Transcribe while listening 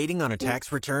Waiting on a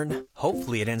tax return?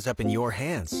 Hopefully it ends up in your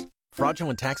hands.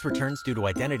 Fraudulent tax returns due to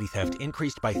identity theft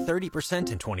increased by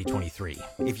 30% in 2023.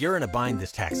 If you're in a bind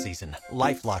this tax season,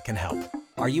 LifeLock can help.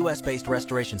 Our U.S.-based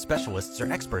restoration specialists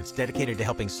are experts dedicated to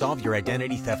helping solve your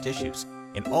identity theft issues.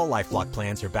 And all LifeLock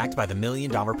plans are backed by the $1 Million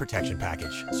Protection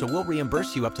Package. So we'll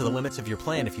reimburse you up to the limits of your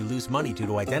plan if you lose money due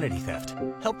to identity theft.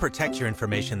 Help protect your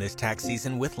information this tax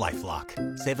season with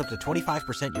LifeLock. Save up to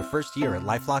 25% your first year at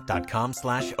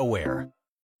LifeLock.com/aware.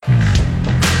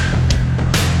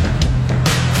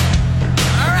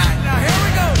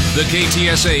 The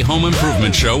KTSA Home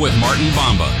Improvement Show with Martin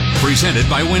Bamba, presented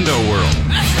by Window World.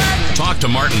 Talk to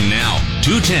Martin now,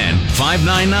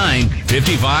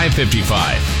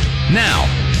 210-599-5555. Now,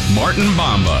 Martin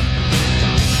Bamba.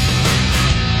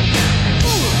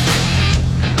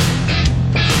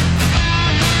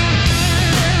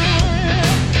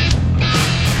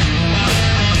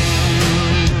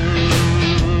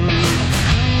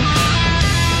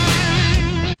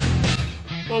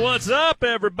 Well, what's up,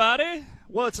 everybody?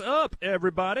 What's up,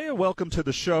 everybody? Welcome to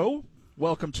the show.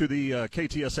 Welcome to the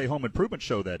KTSA Home Improvement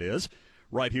Show, that is,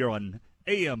 right here on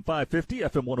AM 550,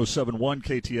 FM 107.1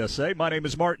 KTSA. My name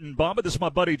is Martin Bamba. This is my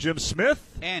buddy Jim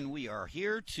Smith. And we are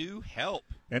here to help.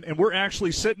 And we're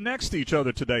actually sitting next to each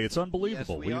other today. It's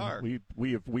unbelievable. Yes,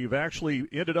 we are. We've actually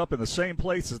ended up in the same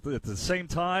place at the same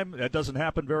time. That doesn't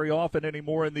happen very often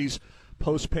anymore in these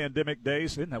post-pandemic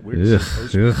days. Isn't that weird?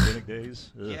 Post-pandemic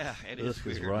days. Ugh. Yeah, it is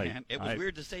weird, right. man. It was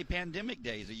weird to say pandemic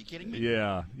days. Are you kidding me?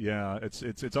 Yeah.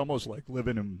 It's almost like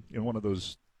living in one of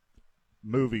those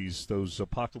movies, those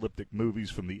apocalyptic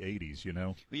movies from the 80s, you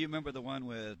know? Well, you remember the one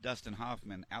with Dustin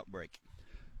Hoffman, Outbreak?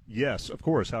 Yes, of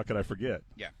course. How could I forget?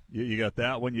 Yeah. You got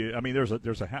that one.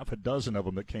 There's a half a dozen of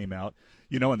them that came out.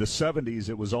 You know, in the 70s,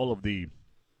 it was all of the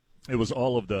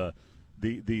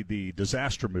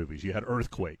disaster movies. You had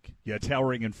Earthquake. You had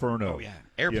Towering Inferno. Oh, yeah.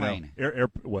 Airplane.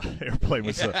 Airplane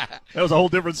was that was a whole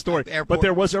different story. But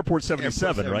there was Airport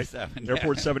 77, right? Yeah.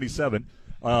 Airport 77.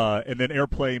 And then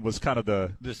Airplane was kind of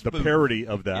the parody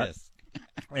of that. Yes.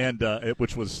 And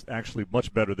which was actually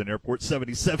much better than Airport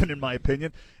 77, in my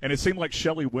opinion. And it seemed like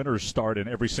Shelley Winters starred in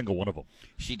every single one of them.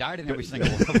 She died in every single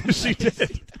one of them. She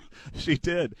did. She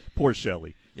did. Poor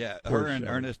Shelley. Yeah, Poor her and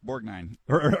Shelley. Ernest Borgnine.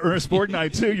 Ernest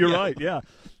Borgnine, too. You're Yeah. right, yeah.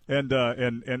 And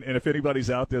if anybody's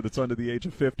out there that's under the age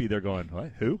of 50, they're going,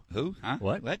 what? Who? Who? Huh?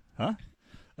 What? What? Huh?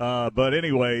 But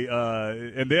anyway,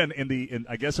 and then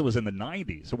I guess it was in the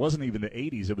 90s. It wasn't even the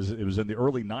 80s. It was in the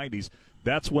early 90s.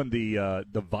 That's when the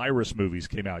virus movies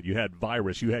came out. You had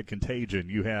Virus, you had Contagion,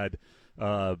 you had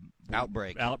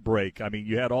Outbreak. I mean,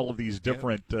 you had all of these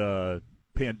different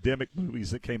pandemic movies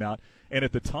that came out. And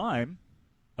at the time,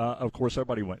 of course,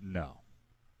 everybody went, no.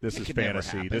 This is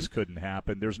fantasy. This couldn't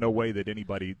happen. There's no way that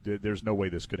there's no way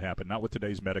this could happen. Not with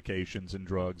today's medications and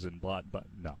drugs and blah, but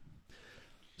no.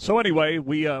 So anyway,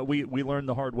 we learned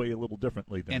the hard way a little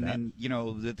differently than that. And then, you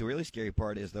know, the really scary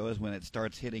part is when it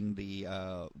starts hitting the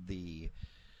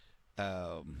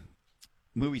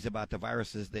movies about the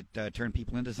viruses that turn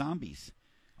people into zombies.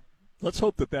 Let's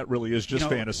hope that really is just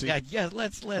fantasy. Yeah.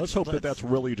 Let's hope that that's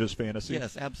really just fantasy.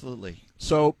 Yes, absolutely.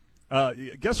 So,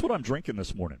 guess what I'm drinking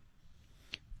this morning?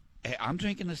 Hey, I'm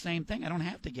drinking the same thing. I don't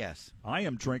have to guess. I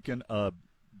am drinking a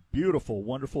beautiful,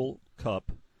 wonderful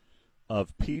cup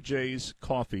of PJ's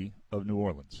Coffee of New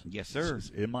Orleans. Yes, sir. It's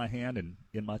in my hand and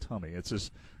in my tummy.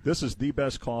 This is the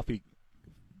best coffee,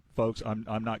 folks.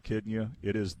 I'm not kidding you.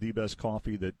 It is the best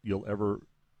coffee that you'll ever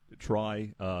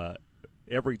try.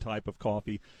 Every type of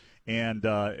coffee. And,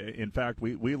 in fact,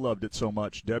 we loved it so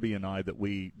much, Debbie and I, that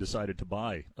we decided to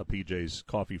buy a PJ's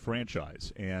Coffee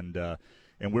franchise. And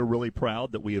we're really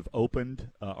proud that we have opened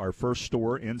our first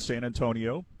store in San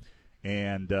Antonio.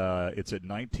 And it's at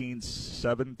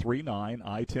 19739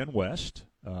 I-10 West,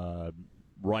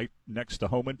 right next to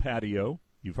Home and Patio.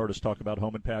 You've heard us talk about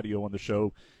Home and Patio on the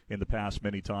show in the past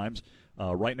many times.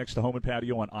 Right next to Home and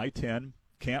Patio on I-10.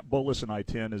 Camp Bullis and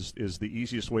I-10 is the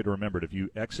easiest way to remember it. If you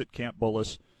exit Camp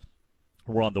Bullis,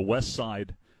 we're on the west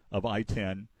side of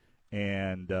I-10,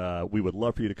 and we would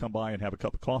love for you to come by and have a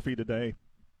cup of coffee today.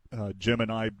 Jim and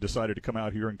I decided to come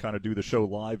out here and kind of do the show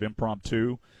live,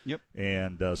 impromptu. Yep.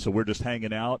 And so we're just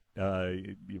hanging out.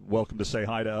 You're welcome to say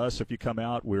hi to us if you come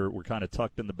out. We're kind of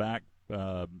tucked in the back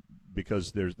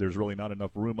because there's really not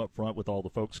enough room up front with all the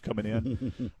folks coming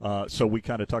in. So we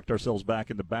kind of tucked ourselves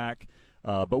back in the back.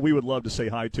 But we would love to say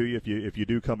hi to you. If you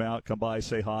do come out, come by,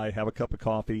 say hi, have a cup of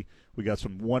coffee. We got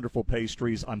some wonderful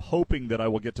pastries. I'm hoping that I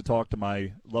will get to talk to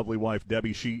my lovely wife,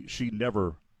 Debbie. She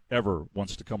never ever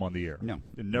wants to come on the air. No.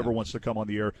 Never wants to come on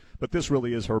the air. But this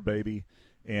really is her baby.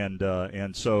 And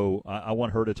so I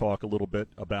want her to talk a little bit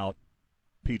about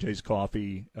PJ's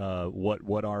Coffee,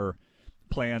 what our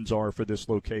plans are for this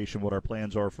location, what our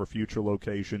plans are for future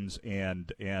locations,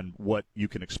 and what you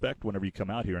can expect whenever you come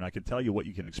out here. And I can tell you what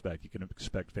you can expect. You can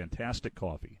expect fantastic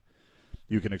coffee.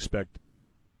 You can expect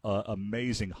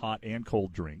amazing hot and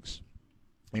cold drinks,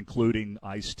 including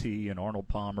iced tea and Arnold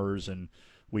Palmer's, and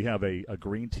we have a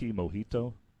green tea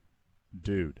mojito.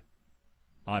 Dude,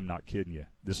 I'm not kidding you.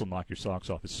 This will knock your socks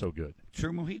off. It's so good.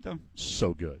 True mojito?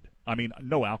 So good. I mean,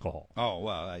 no alcohol. Oh,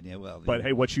 well. But,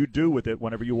 hey, what you do with it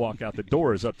whenever you walk out the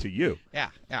door is up to you.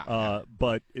 Yeah.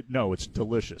 But, it's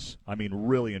delicious. I mean,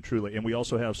 really and truly. And we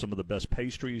also have some of the best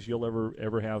pastries you'll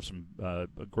ever have, some a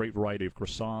great variety of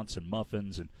croissants and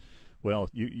muffins and, well,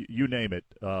 you name it,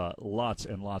 lots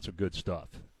and lots of good stuff.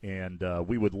 And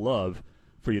we would love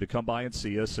for you to come by and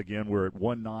see us. Again, we're at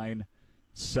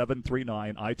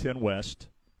 19739 I-10 West,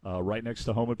 right next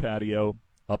to Home and Patio,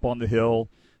 up on the hill.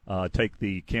 Take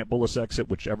the Camp Bullis exit,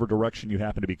 whichever direction you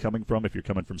happen to be coming from. If you're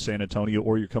coming from San Antonio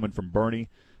or you're coming from Bernie,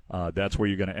 that's where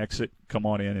you're going to exit. Come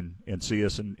on in and see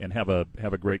us and have a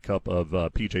great cup of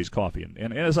PJ's Coffee.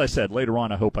 And as I said, later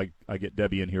on, I hope I get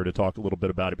Debbie in here to talk a little bit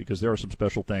about it, because there are some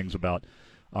special things about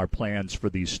our plans for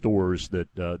these stores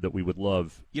that we would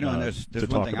love. And there's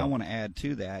one thing about. I want to add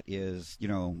to that is,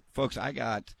 folks, I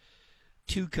got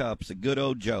 2 cups of good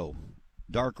old Joe,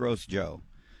 dark roast Joe,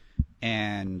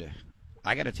 and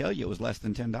I got to tell you, it was less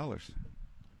than $10.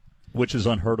 Which is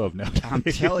unheard of now. I'm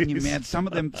telling you, man, some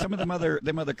of them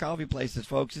other coffee places,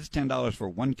 folks, it's $10 for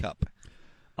 1 cup.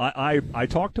 I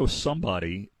talked to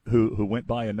somebody who went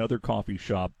by another coffee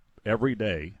shop every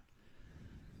day,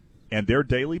 and their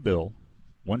daily bill,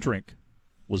 one drink,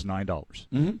 was $9.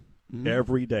 Mm-hmm.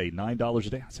 Every day, $9 a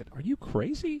day. I said, "Are you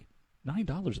crazy?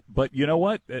 $9?" But you know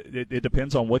what? It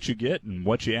depends on what you get and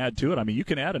what you add to it. I mean, you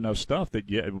can add enough stuff that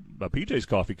a PJ's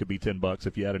Coffee could be $10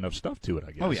 if you add enough stuff to it,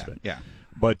 I guess. Oh yeah.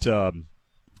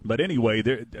 But anyway,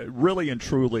 they're really and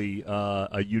truly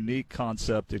a unique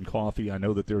concept in coffee. I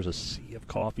know that there's a sea of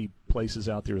coffee places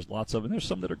out there. There's lots of them. There's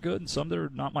some that are good and some that are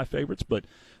not my favorites. But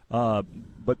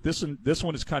this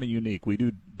one is kind of unique. We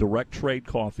do direct trade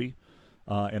coffee,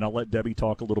 and I'll let Debbie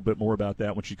talk a little bit more about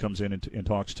that when she comes in and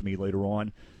talks to me later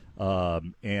on.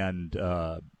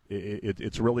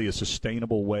 It's really a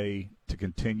sustainable way to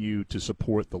continue to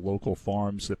support the local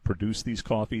farms that produce these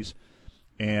coffees,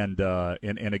 and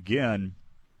again,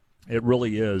 it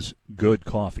really is good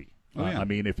coffee. Oh, yeah. I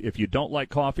mean, if you don't like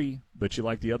coffee but you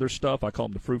like the other stuff, I call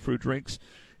them the frou-frou drinks.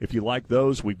 If you like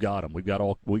those, we've got them. We've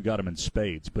got them in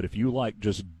spades. But if you like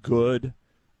just good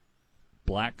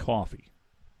black coffee,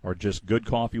 or just good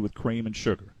coffee with cream and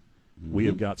sugar, we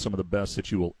have got some of the best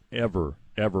that you will ever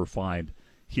find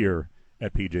here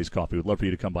at PJ's Coffee. We'd love for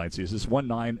you to come by and see us. This is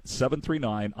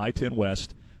 19739 I-10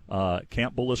 West,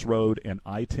 Camp Bullis Road and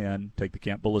I-10. Take the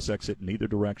Camp Bullis exit in either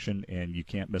direction, and you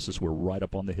can't miss us. We're right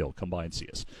up on the hill. Come by and see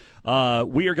us.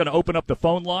 We are going to open up the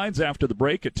phone lines after the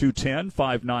break at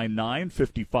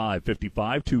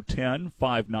 210-599-5555,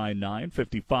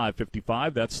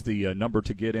 210-599-5555. That's the number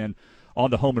to get in on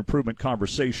the home improvement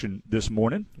conversation this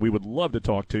morning. We would love to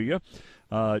talk to you.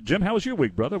 Jim, how was your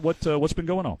week, brother? What's been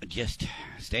going on? Just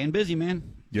staying busy, man.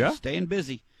 Yeah? Just staying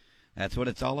busy. That's what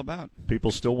it's all about.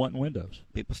 People still wanting windows.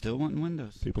 People still wanting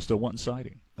windows. People still wanting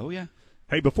siding. Oh, yeah.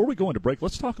 Hey, before we go into break,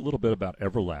 let's talk a little bit about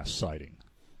Everlast Siding.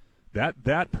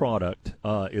 That product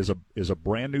is a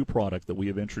brand new product that we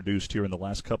have introduced here in the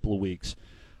last couple of weeks.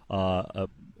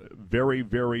 Very,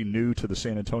 very new to the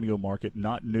San Antonio market,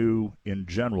 not new in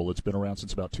general. It's been around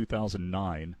since about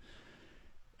 2009,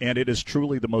 and it is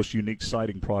truly the most unique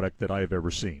siding product that I have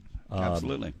ever seen.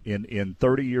 Absolutely. In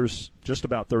 30 years, just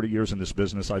about 30 years in this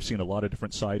business, I've seen a lot of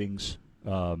different sidings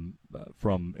and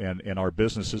our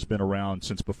business has been around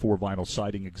since before vinyl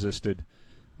siding existed.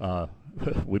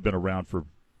 We've been around for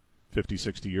 50,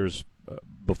 60 years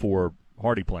before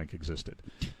Hardy Plank existed.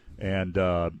 And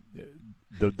the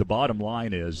bottom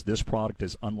line is this product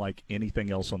is unlike anything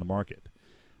else on the market.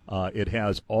 It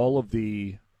has all of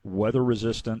the weather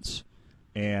resistance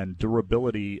and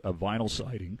durability of vinyl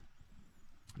siding,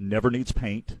 never needs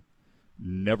paint,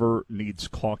 never needs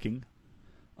caulking,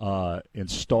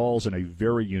 installs in a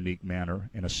very unique manner,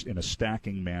 in a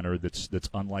stacking manner that's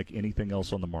unlike anything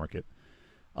else on the market.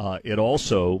 It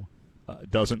also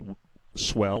doesn't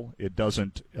swell. It does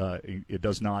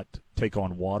not take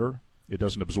on water. It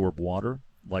doesn't absorb water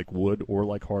like wood or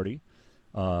like Hardy.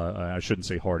 I shouldn't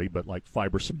say Hardy, but like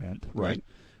fiber cement, right?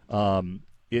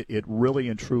 It really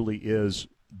and truly is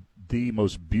the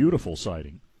most beautiful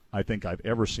siding I think I've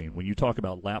ever seen. When you talk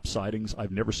about lap sidings,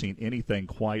 I've never seen anything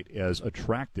quite as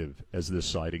attractive as this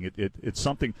siding. It's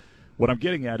something. What I'm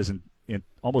getting at is in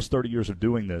almost 30 years of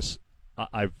doing this,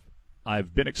 I've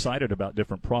I've been excited about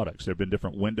different products. There have been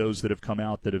different windows that have come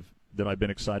out that I've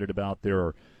been excited about.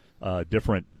 There are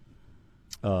different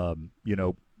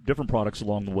different products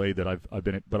along the way that I've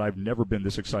been, but I've never been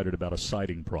this excited about a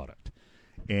siding product.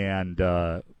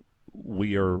 And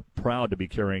we are proud to be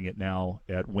carrying it now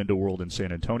at Window World in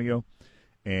San Antonio.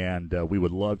 And we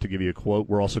would love to give you a quote.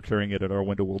 We're also carrying it at our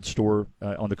Window World store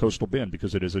on the Coastal Bend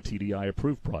because it is a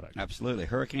TDI-approved product. Absolutely.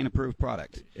 Hurricane-approved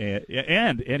product.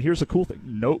 And here's a cool thing.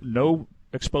 No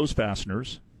exposed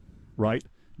fasteners, right?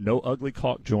 No ugly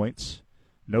caulk joints.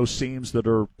 No seams that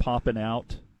are popping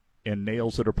out and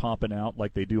nails that are popping out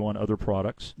like they do on other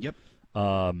products. Yep.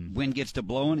 Wind gets to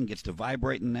blowing and gets to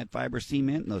vibrating that fiber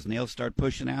cement, and those nails start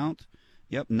pushing out.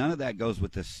 Yep, none of that goes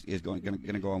with this. Is going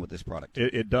to go on with this product.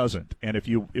 It doesn't. And if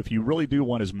you really do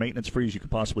want as maintenance free as you can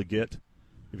possibly get,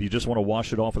 if you just want to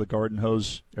wash it off with a garden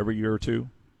hose every year or two,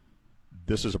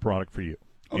 this is a product for you.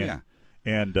 Oh yeah.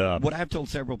 And what I've told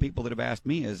several people that have asked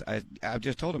me is I've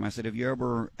just told them, I said, have you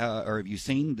ever or have you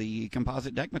seen the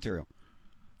composite deck material?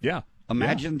 Yeah.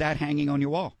 Imagine that hanging on your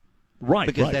wall. Right.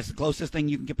 Because that's the closest thing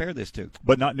you can compare this to.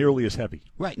 But not nearly as heavy.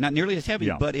 Right. Not nearly as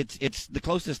heavy, but it's the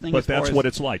closest thing. But that's what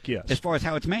it's like, yes. As far as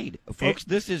how it's made. Folks,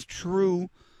 this is true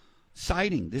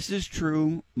siding. This is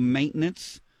true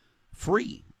maintenance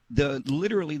free.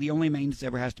 Literally the only maintenance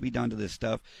ever has to be done to this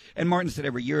stuff. And Martin said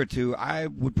every year or two. I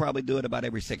would probably do it about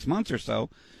every 6 months or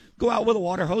so. Go out with a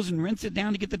water hose and rinse it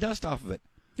down to get the dust off of it.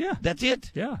 Yeah, that's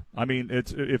it. Yeah, I mean,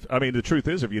 the truth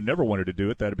is, if you never wanted to do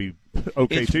it, that'd be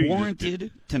okay too. It's warranted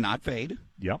to not fade.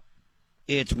 Yep.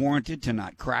 It's warranted to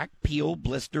not crack, peel,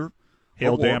 blister,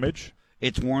 hail damage.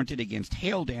 It's warranted against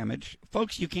hail damage,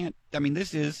 folks. You can't. I mean,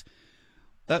 this is.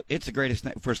 It's the greatest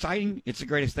thing for siding. It's the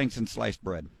greatest thing since sliced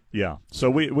bread. Yeah. So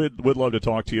we'd love to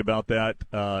talk to you about that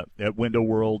at Window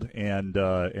World, and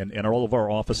all of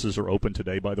our offices are open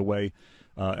today. By the way.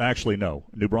 Actually, no.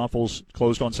 New Braunfels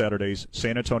closed on Saturdays.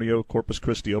 San Antonio, Corpus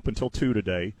Christi open till 2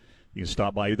 today. You can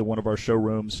stop by either one of our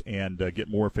showrooms and get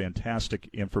more fantastic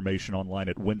information online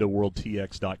at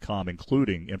windowworldtx.com,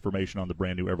 including information on the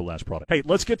brand-new Everlast product. Hey,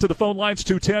 let's get to the phone lines,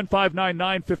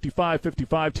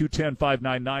 210-599-5555,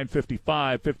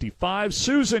 210-599-5555.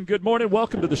 Susan, good morning.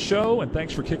 Welcome to the show, and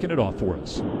thanks for kicking it off for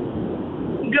us.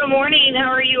 Good morning. How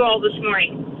are you all this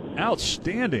morning?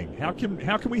 Outstanding. How can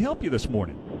we help you this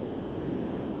morning?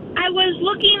 I was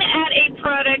looking at a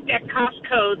product at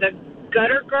Costco, the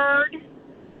Gutter Guard.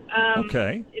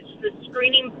 Okay. It's the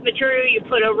screening material you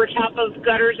put over top of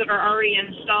gutters that are already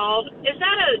installed. Is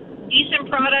that a decent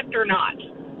product or not?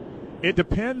 It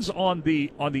depends on the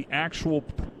actual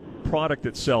product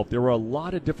itself. There are a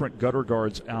lot of different gutter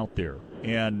guards out there,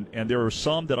 and there are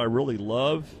some that I really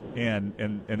love, and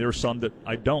there are some that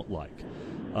I don't like.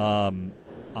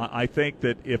 I think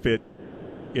that if it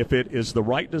is the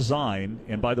right design,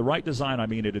 and by the right design I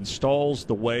mean it installs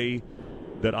the way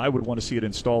that I would want to see it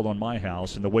installed on my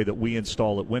house and the way that we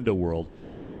install at Window World,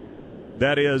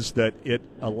 that is that it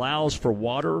allows for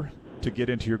water to get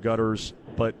into your gutters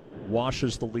but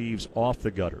washes the leaves off the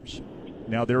gutters.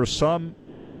 Now, there are some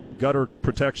gutter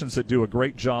protections that do a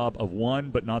great job of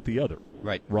one but not the other.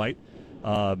 Right. Right?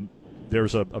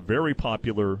 There's a very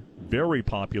popular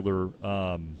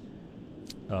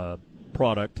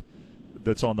product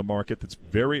that's on the market that's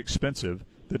very expensive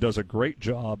that does a great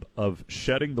job of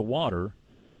shedding the water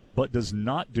but does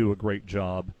not do a great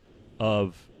job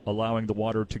of allowing the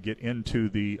water to get into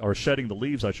or shedding the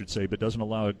leaves, I should say, but doesn't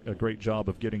allow a great job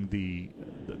of getting the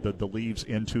leaves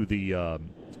into the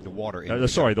water.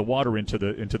 The water into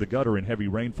the gutter in heavy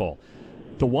rainfall.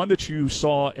 The one that you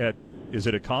saw is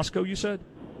it at Costco, you said?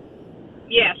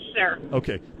 Yes, sir.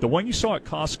 Okay. The one you saw at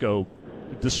Costco,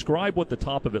 describe what the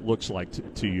top of it looks like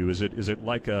to you. Is it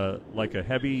like a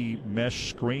heavy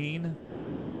mesh screen?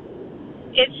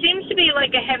 It seems to be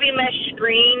like a heavy mesh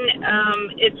screen.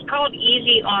 It's called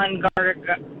Easy On Gutter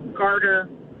Guard.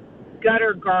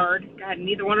 God,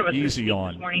 neither one of us Easy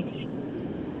On. This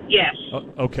morning. Yes.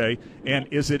 Okay. And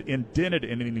is it indented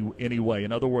in any way?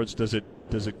 In other words, does it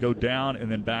go down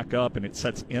and then back up and it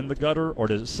sets in the gutter, or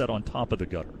does it set on top of the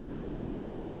gutter?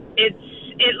 It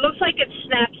looks like it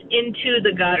snaps into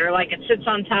the gutter, like it sits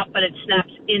on top, but it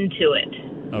snaps into it.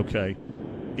 Okay.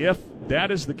 If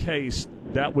that is the case,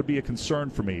 that would be a concern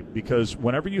for me, because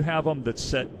whenever you have them that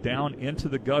set down into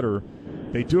the gutter,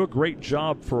 they do a great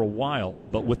job for a while,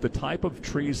 but with the type of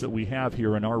trees that we have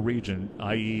here in our region,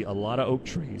 i.e. a lot of oak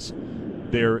trees,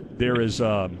 there is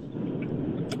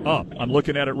I'm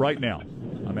looking at it right now.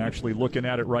 I'm actually looking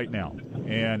at it right now,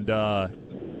 and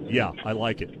yeah, I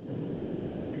like it.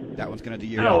 That one's going to do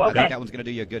you. That one's going to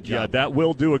do you a good job. Yeah, that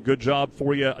will do a good job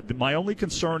for you. My only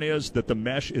concern is that the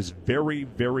mesh is very,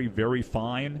 very, very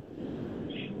fine,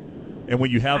 And when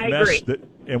you have I mesh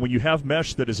agree. when you have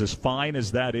mesh that is as fine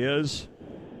as that is,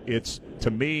 it's,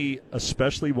 to me,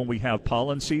 especially when we have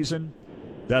pollen season,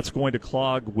 that's going to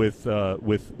clog with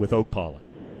oak pollen.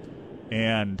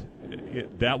 And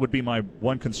that would be my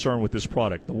one concern with this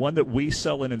product. The one that we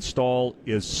sell and install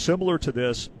is similar to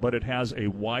this, but it has a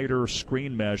wider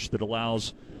screen mesh that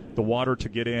allows the water to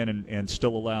get in and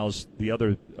still allows the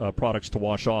other products to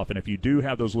wash off. And if you do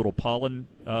have those little pollen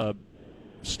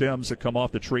stems that come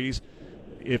off the trees,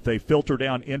 if they filter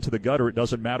down into the gutter, it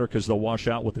doesn't matter because they'll wash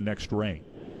out with the next rain.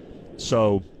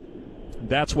 So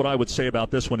that's what I would say about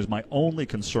this one. Is my only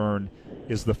concern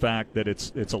is the fact that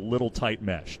it's a little tight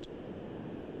meshed.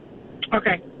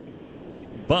 Okay.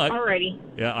 But Alrighty.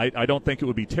 yeah, I don't think it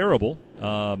would be terrible.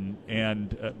 But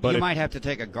you might have to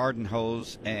take a garden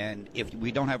hose, and if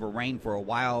we don't have a rain for a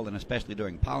while, and especially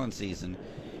during pollen season,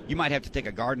 you might have to take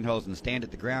a garden hose and stand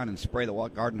at the ground and spray the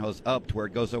garden hose up to where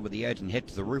it goes over the edge and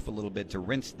hits the roof a little bit to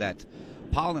rinse that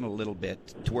pollen a little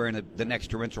bit, to where in the next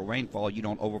torrential rainfall you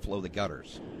don't overflow the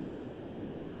gutters.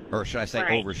 Or should I say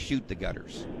Right. overshoot the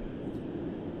gutters.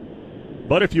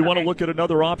 But if you want to Okay. look at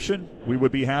another option, we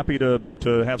would be happy to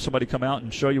have somebody come out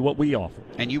and show you what we offer.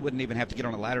 And you wouldn't even have to get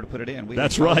on a ladder to put it in. We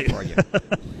That's install right. it for you.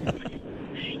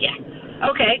 Yeah.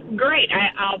 Okay, great.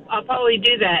 I'll probably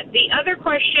do that. The other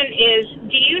question is,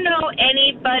 do you know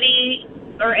anybody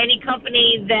or any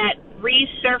company that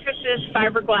resurfaces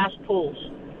fiberglass pools?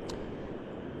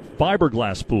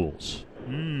 Fiberglass pools.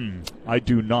 I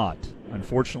do not.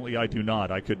 Unfortunately, I do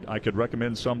not. I could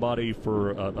recommend somebody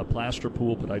for a plaster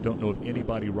pool, but I don't know of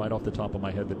anybody right off the top of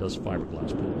my head that does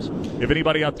fiberglass pools. If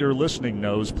anybody out there listening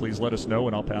knows, please let us know,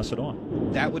 and I'll pass it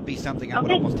on. That would be something I would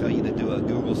Okay. almost tell you to do a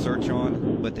Google search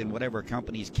on, but then whatever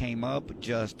companies came up,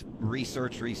 just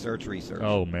research.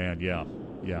 Oh, man, yeah.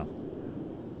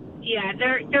 Yeah,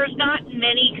 there's not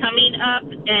many coming up,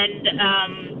 and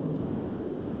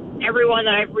everyone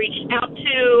that I've reached out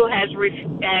to has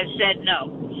said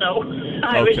no. So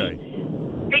I Okay.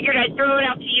 figured I'd throw it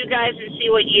out to you guys and see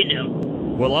what you knew.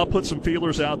 Well, I'll put some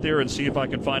feelers out there and see if I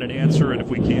can find an answer, and if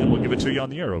we can, we'll give it to you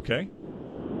on the air, okay?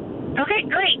 Okay,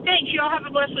 great. Thanks. You all have a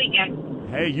blessed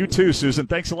weekend. Hey, you too, Susan.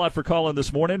 Thanks a lot for calling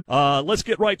this morning. Let's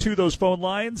get right to those phone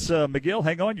lines. Miguel,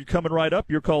 hang on. You're coming right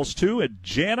up. Your call's too. And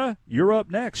Jana, you're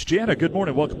up next. Jana, good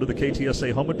morning. Welcome to the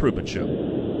KTSA Home Improvement Show.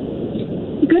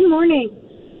 Good morning.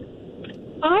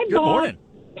 I Good morning.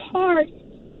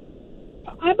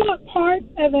 bought part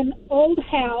of an old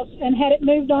house and had it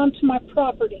moved onto my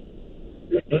property.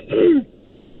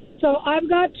 So I've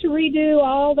got to redo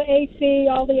all the AC,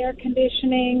 all the air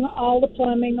conditioning, all the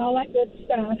plumbing, all that good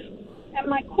stuff. And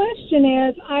my question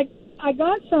is, I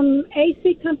got some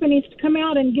AC companies to come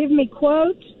out and give me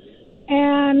quotes,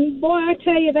 and boy, I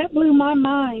tell you, that blew my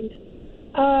mind.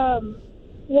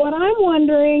 What I'm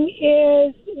wondering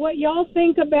is what y'all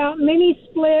think about mini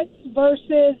splits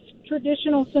versus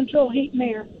traditional central heat and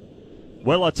air.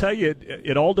 Well, I'll tell you,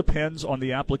 it all depends on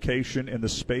the application and the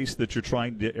space that you're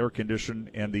trying to air condition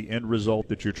and the end result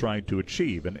that you're trying to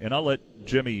achieve. And I'll let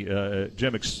Jim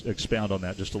expound on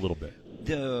that just a little bit.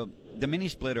 The mini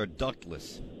split or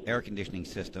ductless air conditioning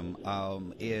system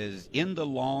is, in the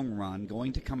long run,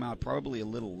 going to come out probably a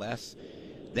little less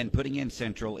than putting in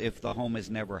central if the home has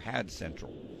never had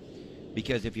central.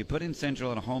 Because if you put in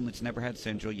central in a home that's never had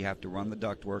central, you have to run the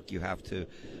ductwork, you have to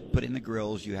put in the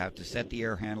grills, you have to set the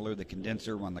air handler, the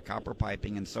condenser, run the copper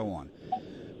piping, and so on.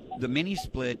 The mini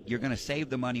split, you're going to save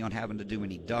the money on having to do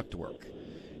any ductwork.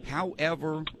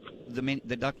 However,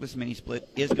 the ductless mini split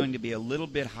is going to be a little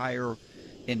bit higher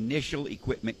initial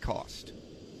equipment cost.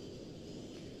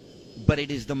 But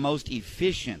it is the most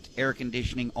efficient air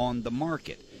conditioning on the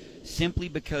market, simply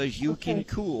because you can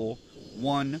cool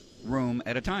one room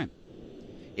at a time.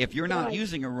 If you're not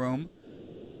using a room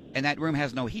and that room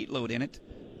has no heat load in it,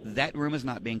 that room is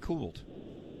not being cooled.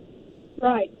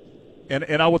 Right.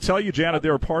 And I will tell you, Jana,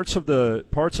 there are parts of the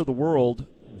world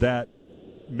that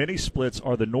mini splits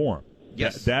are the norm.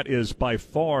 Yes. That is by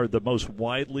far the most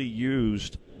widely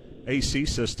used AC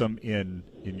system in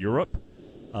Europe,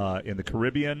 in the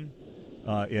Caribbean,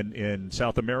 in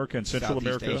South America and Central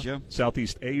America,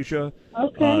 Southeast Asia.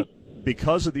 Okay.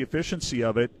 Because of the efficiency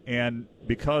of it, and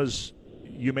because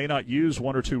you may not use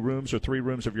one or two rooms or three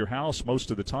rooms of your house most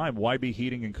of the time, why be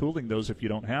heating and cooling those if you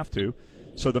don't have to?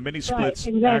 So the mini splits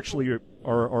actually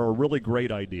are a really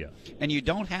great idea. And you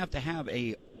don't have to have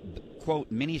a,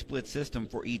 quote, mini split system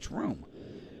for each room.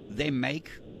 They make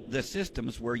the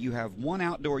systems where you have one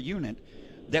outdoor unit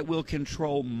that will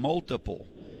control multiple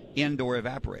indoor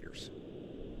evaporators.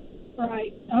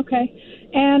 Right. Okay.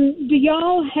 And do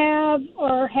y'all have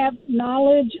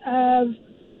knowledge of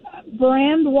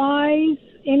brand-wise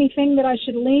anything that I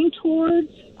should lean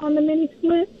towards on the mini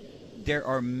split? There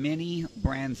are many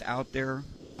brands out there.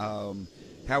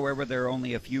 However, there are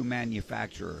only a few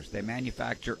manufacturers. They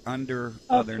manufacture under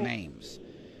other names.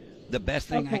 The best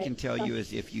thing I can tell you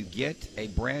is if you get a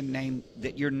brand name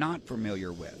that you're not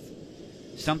familiar with,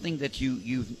 something that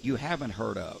you haven't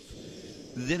heard of,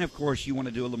 then of course you want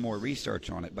to do a little more research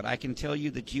on it. But I can tell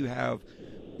you that you have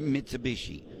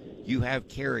Mitsubishi, you have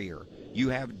Carrier, you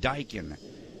have Daikin.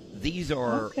 These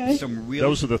are some real.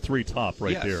 Those are the three top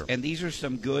right there. And these are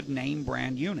some good name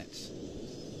brand units.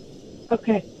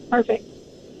 Okay, perfect.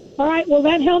 All right, well,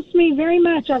 that helps me very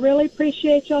much. I really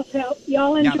appreciate y'all's help.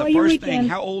 Y'all enjoy now, the your first weekend. thing,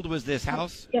 how old was this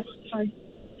house? Yes, sorry.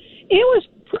 It was,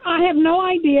 I have no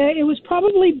idea. It was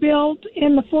probably built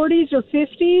in the 40s or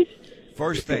 50s.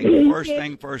 First thing.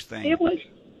 It was,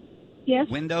 yes.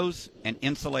 Windows and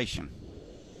insulation.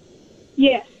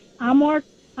 Yes, I'm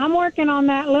working on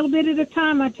that a little bit at a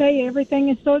time. I tell you, everything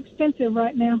is so expensive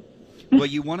right now. Well,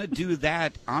 you want to do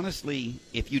that, honestly,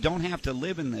 if you don't have to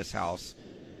live in this house,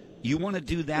 you want to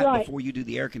do that before you do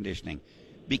the air conditioning,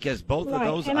 because both of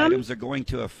those items are going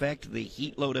to affect the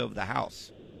heat load of the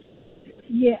house.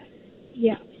 Yes,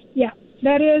 yeah.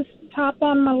 That is top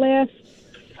on my list.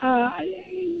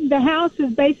 The house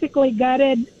is basically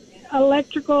gutted,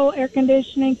 electrical, air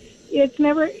conditioning.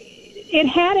 It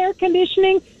had air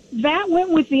conditioning. That went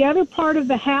with the other part of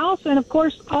the house, and, of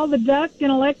course, all the duct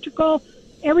and electrical,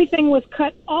 everything was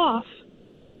cut off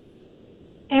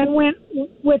and went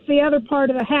with the other part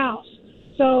of the house.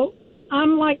 So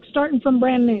I'm like starting from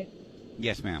brand new.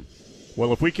 Yes, ma'am.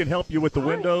 Well, if we can help you with the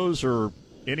windows or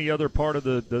any other part of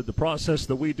the process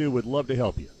that we do, we'd love to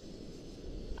help you.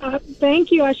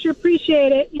 Thank you. I sure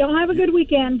appreciate it. Y'all have a good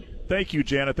weekend. Thank you,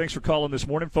 Janet. Thanks for calling this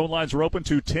morning. Phone lines are open,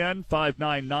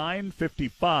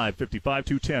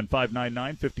 210-599-5555,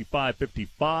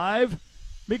 210-599-5555.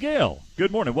 Miguel,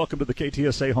 good morning. Welcome to the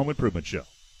KTSA Home Improvement Show.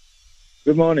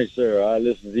 Good morning, sir. I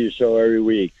listen to your show every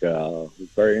week.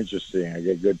 It's very interesting. I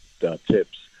get good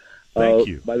tips. Thank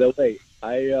you. By the way,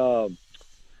 I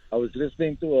was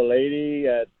listening to a lady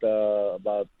at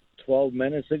about 12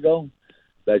 minutes ago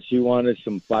that she wanted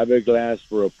some fiberglass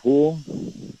for a pool.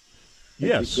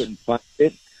 Yes. She couldn't find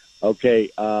it.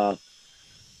 Okay.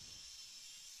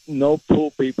 No pool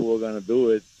people are going to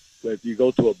do it. But if you go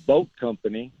to a boat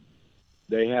company,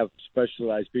 they have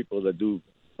specialized people that do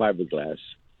fiberglass.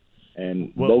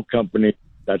 And boat company,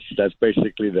 that's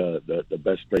basically the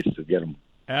best place to get them.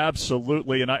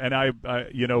 Absolutely, and I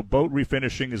boat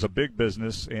refinishing is a big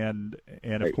business, and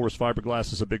of course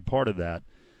fiberglass is a big part of that.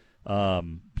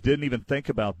 Didn't even think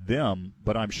about them,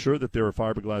 but I'm sure that there are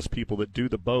fiberglass people that do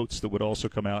the boats that would also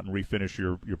come out and refinish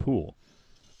your pool.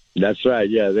 That's right.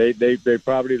 Yeah, they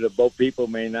probably, the boat people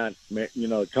may not,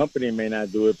 the company may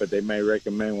not do it, but they may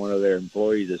recommend one of their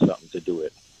employees or something to do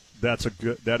it.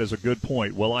 That is a good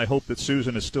point. Well, I hope that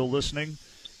Susan is still listening,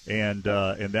 and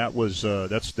that was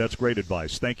that's great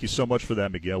advice. Thank you so much for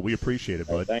that, Miguel. We appreciate it,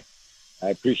 bud. I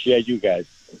appreciate you guys.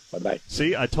 Bye-bye.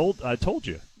 See, I told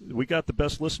you, we got the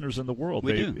best listeners in the world.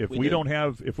 If we don't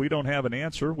have an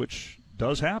answer, which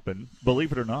does happen,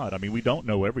 believe it or not, I mean, we don't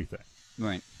know everything.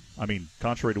 Right. I mean,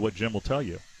 contrary to what Jim will tell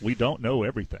you, we don't know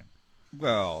everything.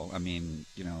 Well, I mean,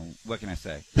 what can I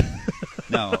say?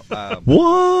 No.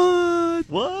 What?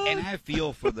 And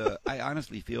I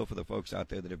honestly feel for the folks out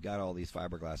there that have got all these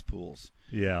fiberglass pools.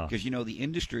 Yeah. Because, the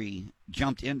industry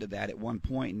jumped into that at one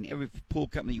point, and every pool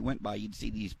company you went by, you'd see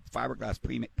these fiberglass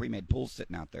pre-made pools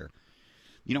sitting out there.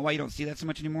 You know why you don't see that so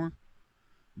much anymore?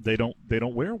 They don't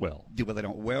wear well. Well, they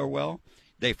don't wear well.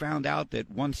 They found out that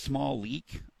one small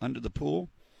leak under the pool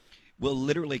will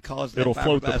literally cause that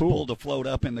fiberglass pool to float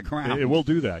up in the ground. It will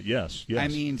do that, yes. I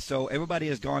mean, so everybody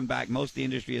has gone back, most of the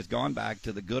industry has gone back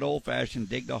to the good old-fashioned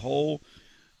dig the hole,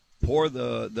 pour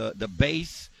the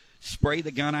base, spray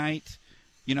the gunite,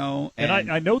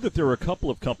 And I know that there are a couple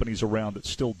of companies around that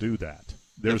still do that.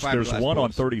 There's one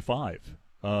on 35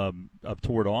 up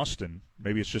toward Austin.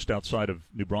 Maybe it's just outside of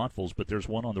New Braunfels, but there's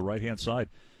one on the right-hand side.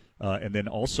 And then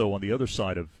also on the other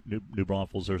side of New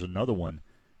Braunfels, there's another one.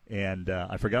 And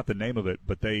I forgot the name of it,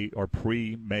 but they are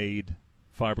pre-made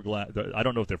fiberglass. I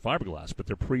don't know if they're fiberglass, but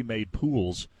they're pre-made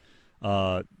pools.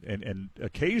 And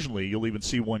occasionally you'll even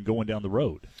see one going down the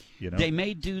road. They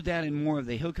may do that in more of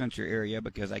the hill country area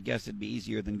because I guess it'd be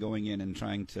easier than going in and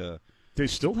trying to. They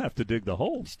still have to dig the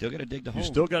hole. You still got to dig the hole. You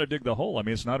still got to dig the hole. I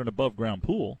mean, it's not an above-ground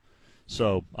pool.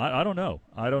 So I don't know.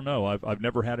 I've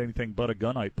never had anything but a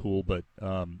gunite pool, but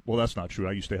well, that's not true.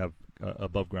 I used to have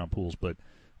above-ground pools, but.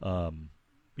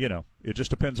 It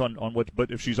just depends on what. But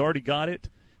if she's already got it,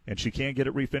 and she can get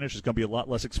it refinished, it's going to be a lot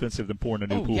less expensive than pouring a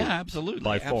new pool. Yeah, absolutely.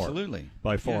 By far. Absolutely.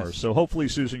 By far. Yes. So hopefully,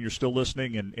 Susan, you're still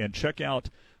listening, and check out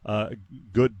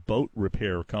good boat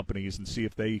repair companies and see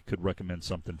if they could recommend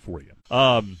something for you.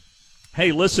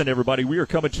 Hey, listen, everybody, we are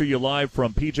coming to you live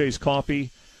from PJ's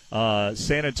Coffee,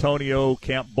 San Antonio,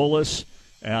 Camp Bullis.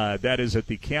 That is at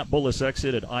the Camp Bullis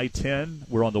exit at I-10.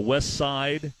 We're on the west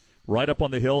side, right up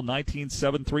on the hill,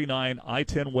 19739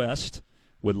 I-10 West.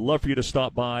 Would love for you to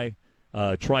stop by,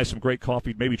 try some great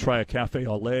coffee, maybe try a cafe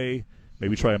au lait,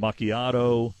 maybe try a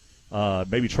macchiato,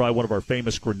 maybe try one of our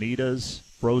famous granitas,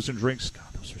 frozen drinks.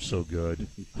 God, those are so good.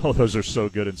 Oh, those are so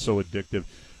good and so addictive.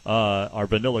 Our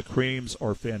vanilla creams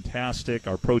are fantastic.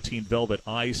 Our protein velvet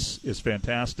ice is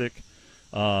fantastic.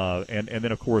 And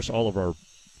then, of course, all of our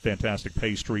fantastic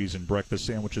pastries and breakfast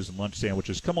sandwiches and lunch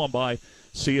sandwiches. Come on by,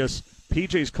 see us.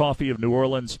 PJ's Coffee of New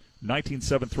Orleans,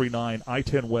 19739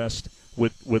 I-10 West.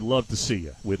 Would love to see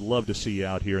you. We'd love to see you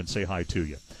out here and say hi to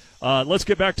you. Let's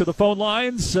get back to the phone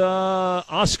lines.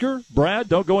 Oscar, Brad,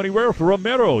 don't go anywhere.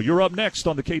 Romero, you're up next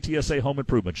on the KTSA Home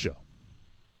Improvement Show.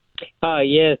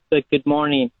 Yes, good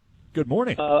morning. Good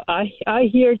morning. I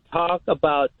hear talk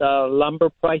about lumber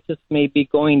prices maybe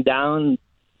going down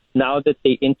now that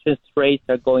the interest rates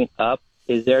are going up.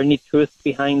 Is there any truth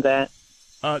behind that?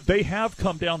 They have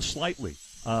come down slightly.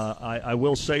 I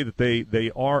will say that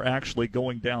they are actually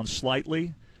going down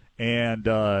slightly, and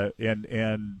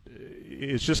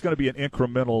it's just going to be an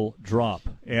incremental drop,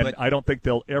 and I don't think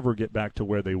they'll ever get back to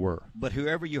where they were. But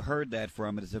whoever you heard that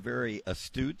from, it is a very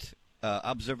astute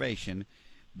observation,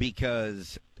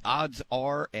 because odds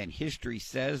are and history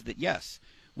says that, yes,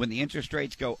 when the interest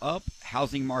rates go up,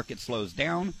 housing market slows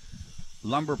down,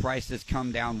 lumber prices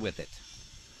come down with it.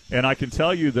 And I can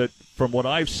tell you that from what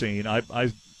I've seen,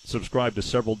 I subscribe to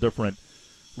several different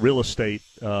real estate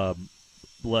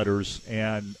letters,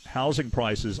 and housing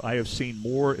prices, I have seen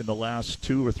more in the last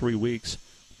 2 or 3 weeks,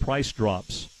 price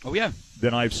drops. Oh, yeah.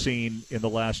 Than I've seen in the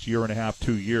last year and a half,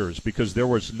 2 years, because there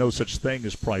was no such thing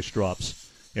as price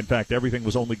drops. In fact, everything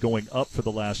was only going up for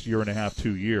the last year and a half,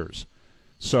 2 years.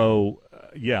 So,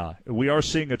 yeah, we are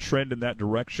seeing a trend in that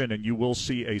direction, and you will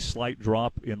see a slight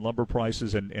drop in lumber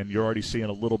prices, and you're already seeing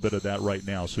a little bit of that right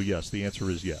now. So, yes, the answer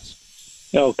is yes.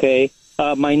 Okay.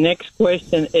 My next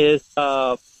question is,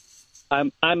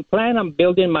 I'm planning on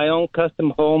building my own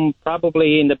custom home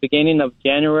probably in the beginning of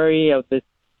January of this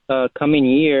coming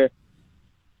year.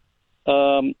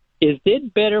 Is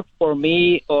it better for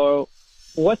me, or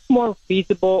what's more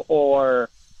feasible or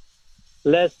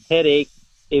less headache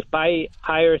if I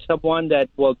hire someone that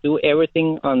will do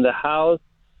everything on the house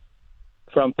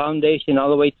from foundation all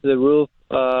the way to the roof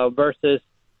versus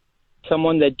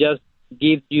someone that just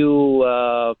gives you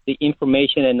the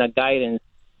information and the guidance?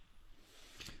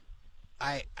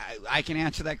 I can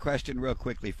answer that question real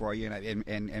quickly for you,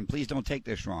 and please don't take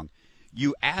this wrong.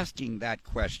 You asking that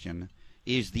question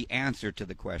is the answer to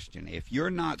the question. If you're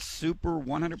not super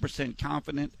 100%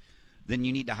 confident, then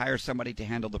you need to hire somebody to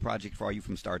handle the project for you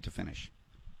from start to finish.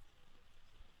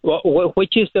 Well,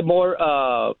 which is the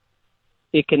more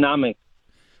economic?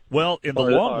 Well, in the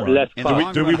long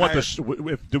run,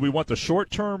 do we want the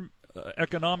short-term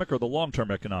economic or the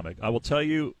long-term economic? I will tell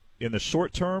you, in the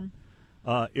short term,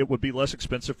 it would be less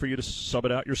expensive for you to sub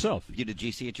it out yourself. You to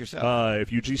GC it yourself.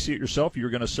 If you GC it yourself, you're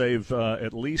going to save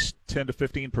at least 10 to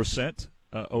 15%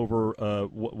 over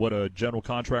what a general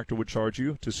contractor would charge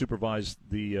you to supervise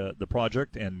the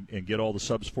project and get all the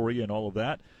subs for you and all of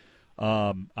that.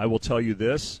 I will tell you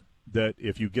this, that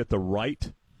if you get the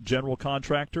right general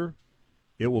contractor,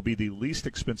 it will be the least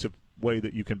expensive way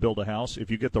that you can build a house. If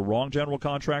you get the wrong general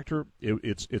contractor,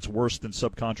 it's worse than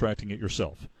subcontracting it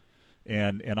yourself.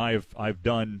 And I've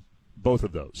done both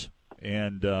of those.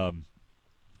 And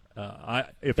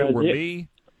if it were me,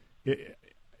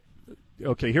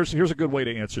 okay, here's a good way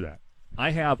to answer that.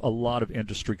 I have a lot of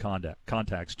industry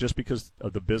contacts just because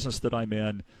of the business that I'm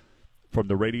in, from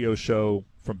the radio show,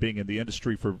 from being in the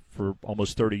industry for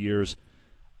almost 30 years.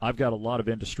 I've got a lot of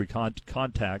industry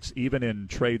contacts, even in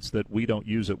trades that we don't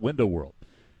use at Window World.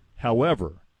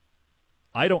 However,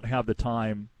 I don't have the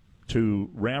time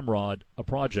to ramrod a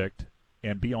project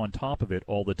and be on top of it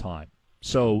all the time.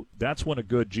 So that's when a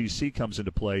good GC comes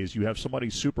into play, is you have somebody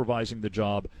supervising the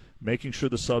job, making sure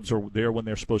the subs are there when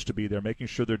they're supposed to be there, making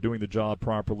sure they're doing the job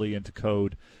properly into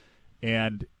code.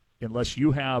 And unless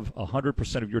you have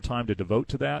 100% of your time to devote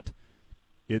to that,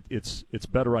 it's a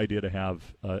better idea to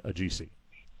have a GC.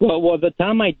 Well, the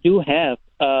time I do have,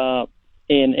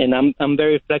 and I'm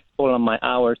very flexible on my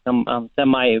hours. I'm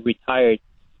semi-retired.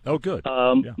 Oh, good.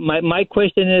 Yeah. My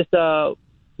question is,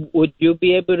 would you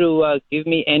be able to give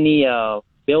me any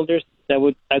builders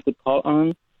that I could call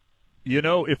on? You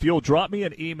know, if you'll drop me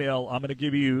an email, I'm going to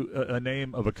give you a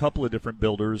name of a couple of different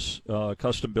builders,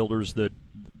 custom builders that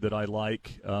I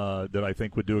like, that I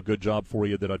think would do a good job for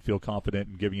you, that I'd feel confident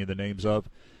in giving you the names of.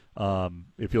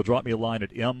 If you'll drop me a line at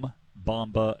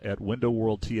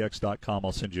mbomba@windowworldtx.com,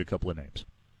 I'll send you a couple of names.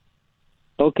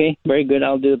 Okay, very good.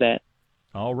 I'll do that.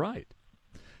 All right.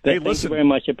 Thank you very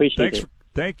much. Appreciate it.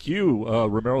 Thank you,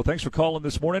 Romero. Thanks for calling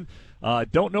this morning.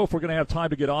 Don't know if we're going to have time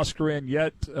to get Oscar in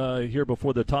yet here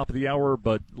before the top of the hour,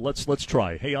 but let's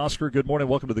try. Hey, Oscar, good morning.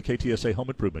 Welcome to the KTSA Home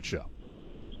Improvement Show.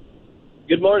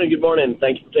 Good morning. Good morning.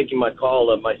 Thank you for taking my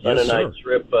call. My son and I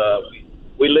trip.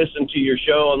 We listen to your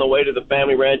show on the way to the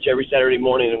family ranch every Saturday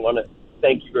morning, and want to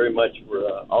thank you very much for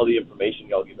all the information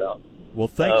y'all give out. Well,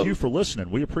 thank you for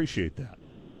listening. We appreciate that.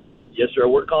 Yes, sir.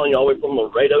 We're calling you all the way from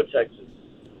Laredo, Texas.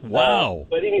 Wow.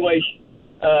 But anyway,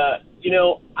 you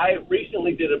know, I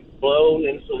recently did a blown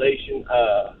insulation,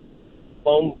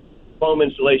 foam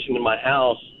insulation in my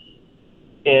house,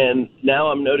 and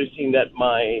now I'm noticing that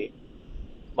my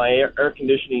air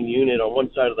conditioning unit on one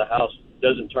side of the house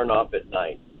doesn't turn off at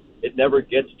night. It never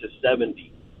gets to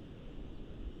 70.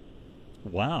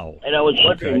 Wow. And I was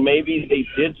wondering, maybe they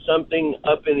did something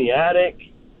up in the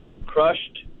attic,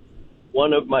 crushed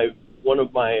one of my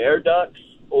air ducts,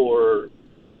 or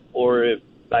if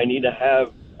I need to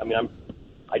have. I mean,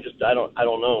 I don't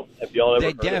know. Have y'all ever?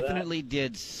 They heard definitely of that?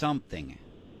 did something.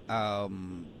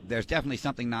 There's definitely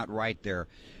something not right there.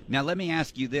 Now, let me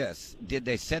ask you this: did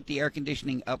they set the air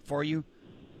conditioning up for you?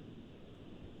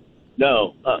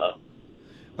 No.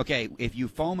 Okay, if you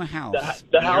foam a house,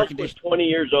 the house was 20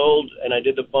 years old, and I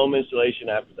did the foam installation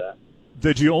after that.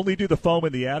 Did you only do the foam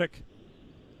in the attic?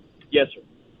 Yes, sir.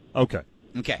 Okay.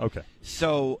 Okay.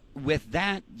 So with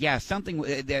that, yeah, something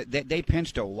they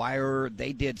pinched a wire.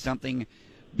 They did something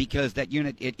because that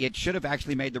unit it should have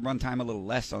actually made the runtime a little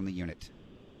less on the unit.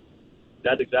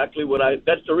 That's exactly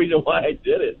that's the reason why I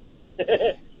did it.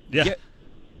 Yeah.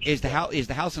 Is the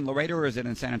house in Laredo or is it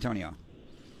in San Antonio?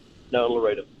 No,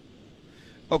 Laredo.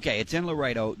 Okay, it's in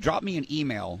Laredo. Drop me an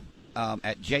email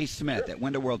at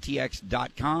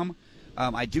jsmith@windowworldtx.com.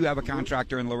 I do have a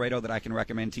contractor in Laredo that I can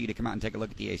recommend to you to come out and take a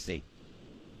look at the AC.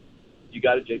 You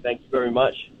got it, Jay. Thank you very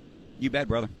much. You bet,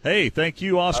 brother. Hey, thank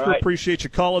you, Oscar. Right. Appreciate you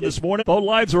calling this morning. Phone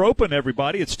lines are open,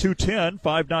 everybody. It's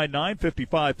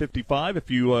 210-599-5555.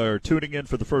 If you are tuning in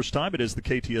for the first time, it is the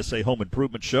KTSA Home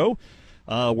Improvement Show,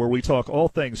 where we talk all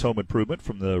things home improvement,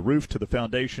 from the roof to the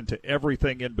foundation to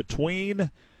everything in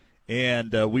between.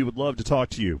 And we would love to talk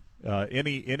to you.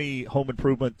 Any home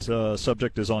improvement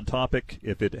subject is on topic.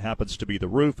 If it happens to be the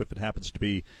roof, if it happens to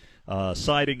be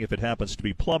siding, if it happens to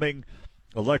be plumbing,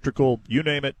 electrical, you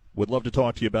name it, would love to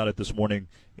talk to you about it this morning.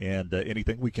 And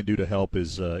anything we can do to help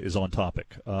is on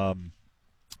topic.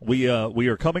 We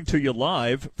are coming to you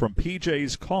live from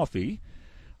PJ's Coffee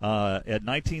at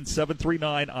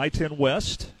 19739 I-10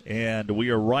 West, and we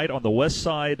are right on the west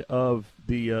side of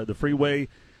the freeway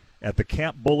at the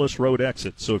Camp Bullis Road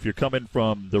exit. So if you're coming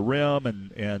from the Rim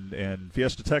and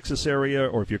Fiesta, Texas area,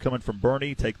 or if you're coming from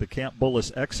Bernie, take the Camp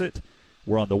Bullis exit.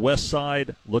 We're on the west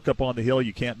side. Look up on the hill.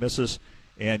 You can't miss us.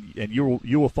 And you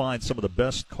will find some of the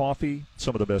best coffee,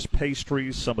 some of the best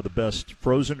pastries, some of the best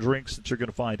frozen drinks that you're going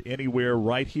to find anywhere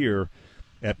right here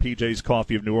at PJ's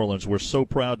Coffee of New Orleans. We're so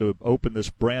proud to open this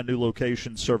brand new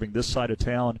location serving this side of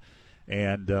town.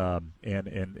 And beignets.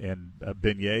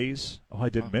 Oh, I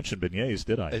didn't mention beignets,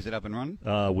 did I? Is it up and running?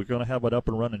 We're going to have it up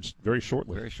and running very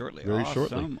shortly. Very shortly.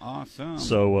 Awesome.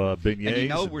 So beignets. And you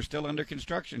know we're still under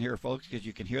construction here, folks, because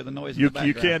you can hear the noise in the You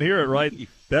background. can't hear it, right?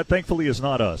 That thankfully is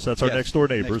not us. That's our next door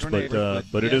neighbors.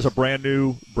 But it is a brand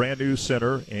new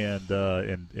center, and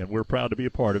we're proud to be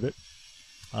a part of it.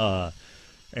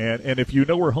 And if you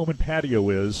know where Home and Patio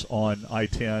is on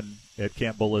I-10 at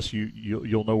Camp Bullis,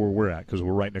 you'll know where we're at, because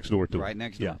we're right next door to it. Right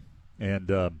next door. Yeah,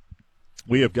 and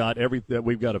we've got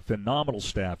a phenomenal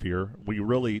staff here. We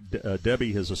really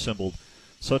Debbie has assembled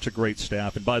such a great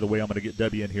staff. And by the way, I'm going to get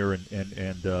Debbie in here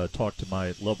and talk to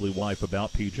my lovely wife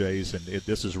about PJ's, and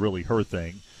this is really her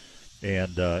thing.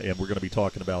 And we're going to be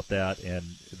talking about that and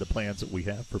the plans that we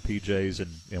have for PJ's and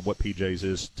what PJ's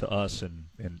is to us and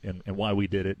why we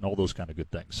did it and all those kind of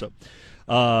good things. So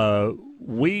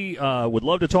we would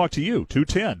love to talk to you.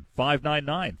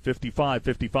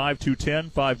 210-599-5555,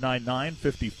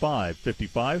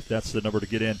 210-599-5555. That's the number to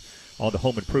get in on the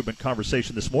home improvement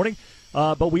conversation this morning.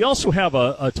 But we also have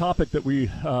a topic that we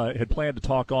had planned to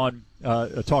talk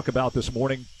about this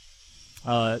morning.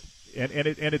 And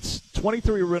it's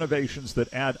 23 renovations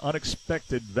that add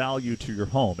unexpected value to your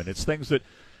home. And it's things that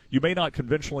you may not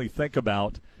conventionally think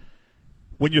about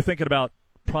when you're thinking about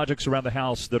projects around the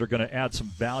house that are going to add some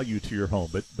value to your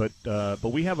home. But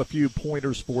we have a few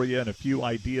pointers for you and a few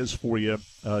ideas for you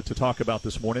to talk about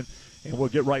this morning, and we'll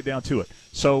get right down to it.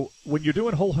 So when you're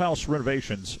doing whole house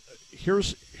renovations,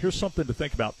 here's something to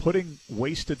think about: putting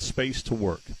wasted space to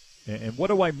work. And what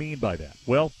do I mean by that?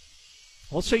 Well,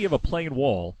 let's say you have a plain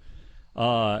wall,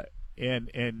 and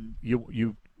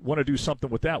you want to do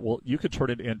something with that. Well, you could turn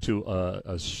it into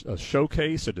a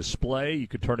showcase, a display. You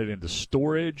could turn it into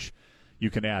storage. You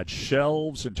can add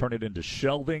shelves and turn it into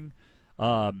shelving.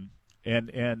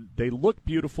 And they look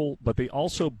beautiful, but they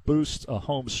also boost a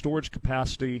home's storage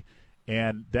capacity,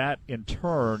 and that in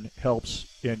turn helps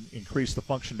increase the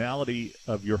functionality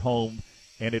of your home,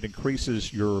 and it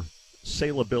increases your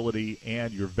saleability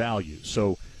and your value.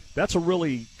 So that's a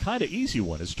really kind of easy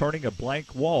one, is turning a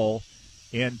blank wall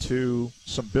into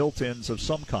some built-ins of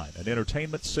some kind, an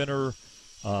entertainment center,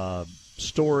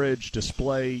 storage,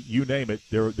 display, you name it.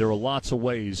 There are lots of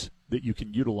ways that you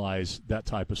can utilize that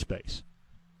type of space.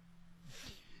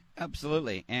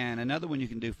 Absolutely. And another one you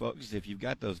can do, folks, if you've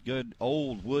got those good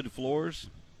old wood floors,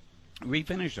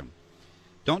 refinish them.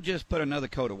 Don't just put another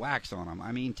coat of wax on them.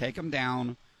 I mean, take them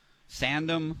down, sand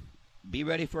them, be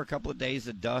ready for a couple of days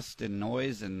of dust and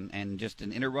noise and just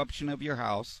an interruption of your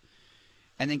house,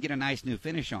 and then get a nice new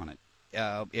finish on it.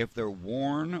 If they're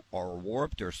worn or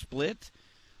warped or split,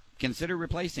 consider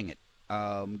replacing it.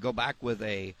 Go back with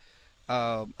a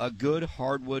good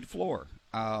hardwood floor.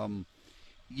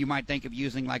 You might think of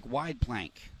using like wide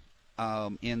plank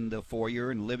in the foyer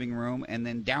and living room, and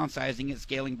then downsizing it,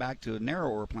 scaling back to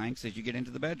narrower planks as you get into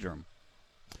the bedroom.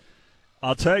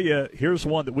 I'll tell you, here's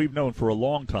one that we've known for a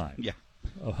long time. Yeah.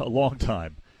 A long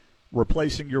time.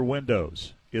 Replacing your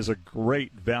windows is a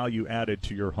great value added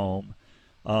to your home.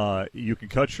 You can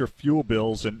cut your fuel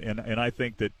bills, and I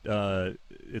think that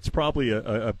it's probably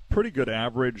a pretty good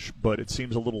average, but it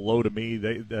seems a little low to me.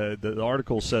 The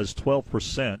article says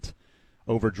 12%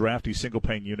 over drafty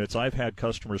single-pane units. I've had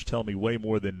customers tell me way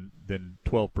more than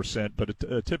 12%, but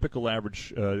a typical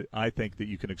average I think that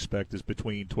you can expect is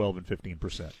between 12 and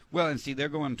 15%. Well, and see, they're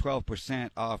going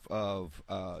 12% off of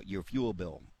your fuel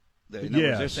bill. In other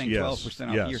words, they're saying 12%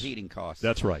 off your heating costs.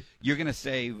 That's right. You're going to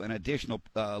save an additional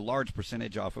large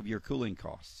percentage off of your cooling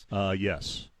costs.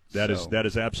 Yes, that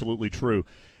is absolutely true.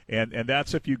 And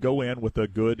that's if you go in with a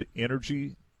good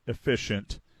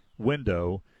energy-efficient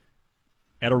window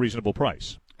at a reasonable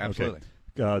price. Absolutely.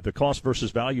 Okay. The cost versus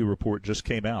value report just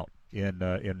came out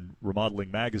in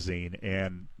Remodeling Magazine,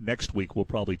 and next week we'll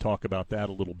probably talk about that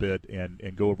a little bit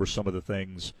and go over some of the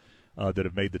things that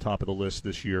have made the top of the list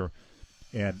this year.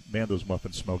 And, man, those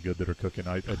muffins smell good that are cooking.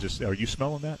 I just, are you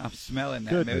smelling that? I'm smelling that.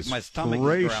 Goodness my stomach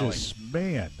gracious, is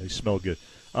growling. Man, they smell good.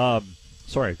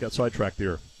 Sorry, I got sidetracked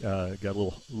there. Got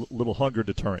a little hunger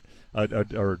deterrent,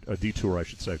 or a detour, I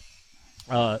should say.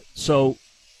 So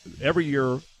every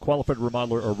year, Qualified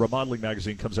Remodeler or Remodeling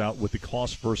Magazine comes out with the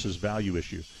cost versus value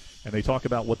issue, and they talk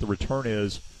about what the return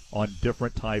is on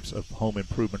different types of home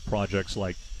improvement projects,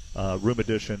 like room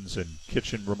additions and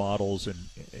kitchen remodels and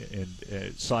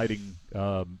siding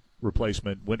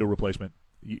replacement, window replacement,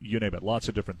 you name it, lots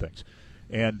of different things.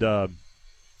 And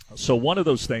so one of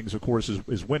those things, of course,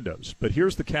 is windows. But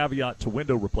here's the caveat to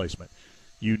window replacement: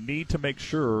 you need to make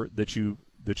sure that you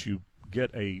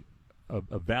get a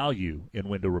value in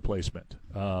window replacement.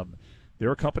 There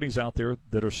are companies out there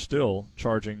that are still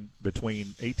charging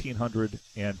between $1,800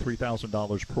 and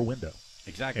 $3,000 per window.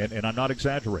 Exactly. And I'm not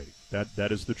exaggerating.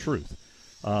 That is the truth.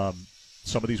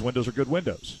 Some of these windows are good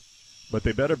windows, but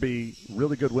they better be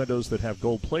really good windows that have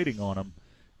gold plating on them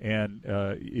and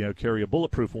carry a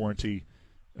bulletproof warranty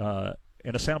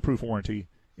and a soundproof warranty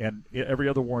and every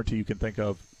other warranty you can think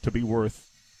of to be worth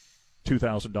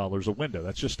 $2,000 a window.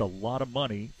 That's just a lot of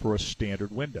money for a standard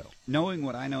window. Knowing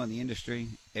what I know in the industry,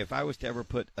 if I was to ever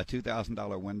put a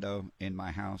 $2,000 window in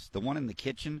my house, the one in the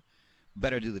kitchen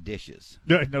better do the dishes.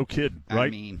 No kidding, right?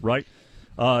 I mean, right.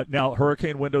 Now,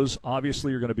 hurricane windows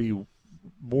obviously are going to be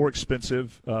more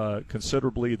expensive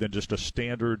considerably than just a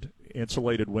standard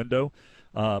insulated window,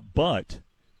 but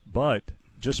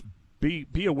just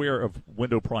be aware of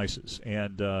window prices,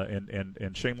 and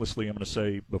shamelessly, I'm going to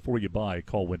say, before you buy,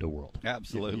 call Window World.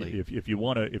 Absolutely. If you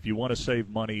want to save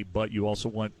money, but you also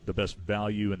want the best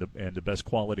value and the best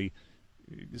quality,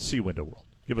 see Window World.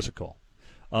 Give us a call.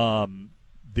 We'll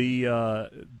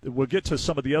get to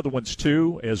some of the other ones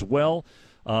too as well,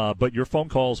 but your phone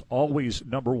calls always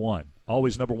number one.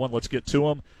 Always number one. Let's get to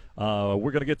them.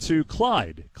 We're going to get to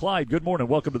Clyde. Clyde, good morning.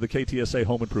 Welcome to the KTSA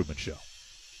Home Improvement Show.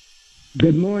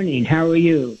 Good morning. How are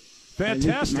you?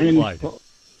 Fantastic, Clyde.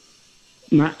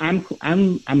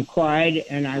 I'm Clyde,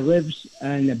 and I live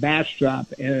in the Bastrop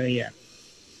area.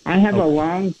 I have a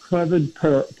long covered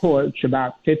porch,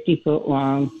 about 50 foot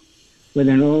long, with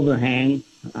an overhang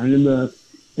on the roof.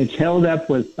 It's held up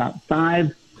with about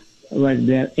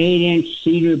 8-inch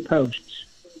cedar posts.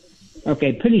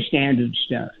 Okay, pretty standard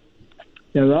stuff.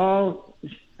 They're all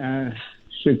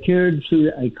secured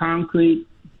to a concrete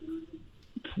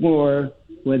floor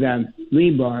with a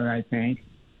rebar, I think,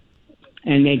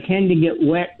 and they tend to get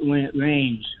wet when it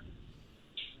rains.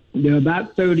 They're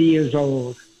about 30 years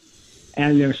old,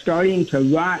 and they're starting to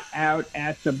rot out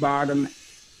at the bottom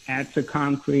at the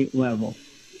concrete level.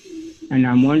 And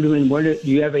I'm wondering, do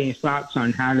you have any thoughts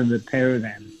on how to repair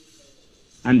them?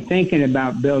 I'm thinking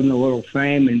about building a little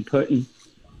frame and putting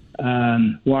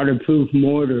waterproof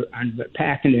mortar,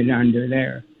 packing it under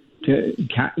there to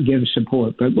give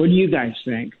support. But what do you guys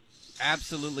think?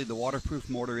 Absolutely, the waterproof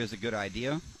mortar is a good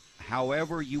idea.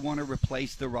 However, you want to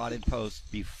replace the rotted posts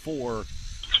before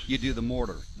you do the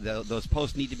mortar. Those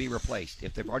posts need to be replaced.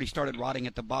 If they've already started rotting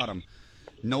at the bottom,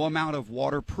 no amount of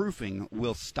waterproofing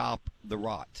will stop the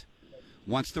rot.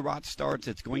 Once the rot starts,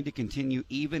 it's going to continue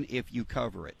even if you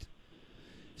cover it.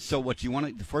 So what you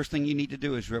want the first thing you need to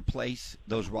do is replace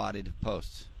those rotted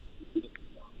posts.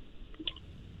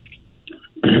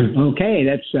 Okay,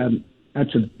 that's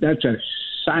a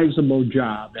sizable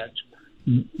job. That's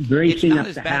bracing up the house. It's not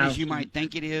as bad as you might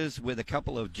think it is with a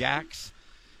couple of jacks,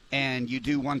 and you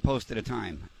do one post at a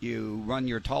time. You run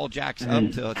your tall jacks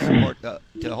up to support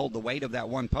to hold the weight of that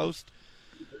one post.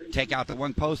 Take out the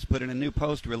one post, put in a new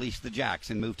post, release the jacks,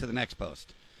 and move to the next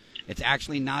post. It's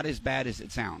actually not as bad as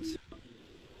it sounds.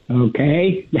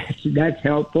 Okay, that's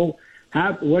helpful.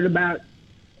 What about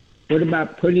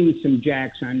putting some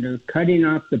jacks under, cutting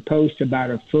off the post about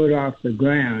a foot off the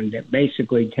ground that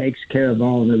basically takes care of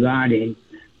all the rotting,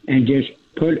 and just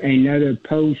put another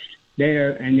post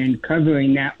there and then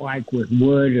covering that like with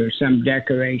wood or some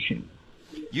decoration?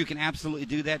 You can absolutely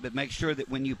do that, but make sure that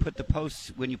when you put the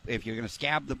posts, if you're going to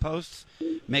scab the posts,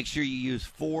 make sure you use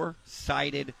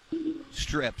 4-sided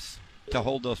strips to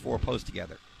hold those 4 posts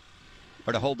together,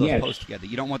 or to hold those posts together.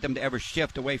 You don't want them to ever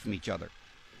shift away from each other.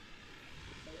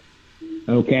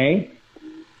 Okay.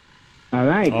 All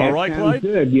right. That sounds Clyde?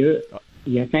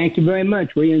 Good. Thank you very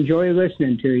much. We enjoy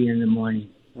listening to you in the morning.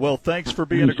 Well, thanks for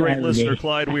being a great listener,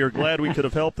 Clyde. We are glad we could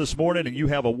have helped this morning, and you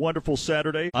have a wonderful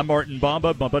Saturday. I'm Martin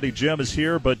Bamba. My buddy Jim is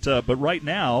here, but right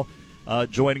now,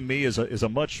 joining me is a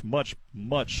much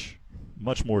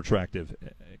more attractive.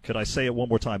 Could I say it one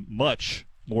more time? Much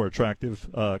more attractive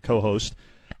co-host.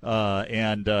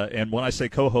 And when I say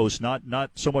co-host,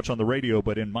 not so much on the radio,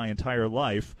 but in my entire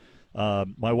life,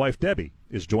 my wife Debbie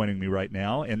is joining me right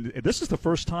now, and this is the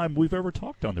first time we've ever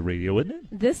talked on the radio, isn't it?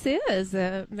 This is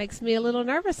makes me a little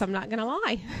nervous. I'm not going to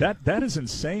lie. That is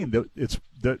insane.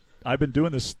 That I've been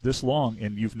doing this long,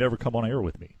 and you've never come on air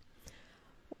with me.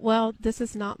 Well, this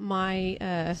is not my.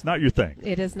 It's not your thing.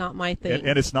 It is not my thing,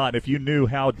 and it's not. If you knew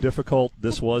how difficult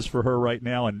this was for her right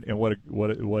now, and what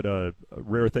a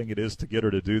rare thing it is to get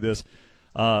her to do this,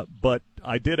 but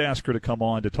I did ask her to come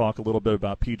on to talk a little bit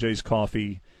about PJ's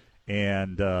Coffee.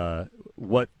 And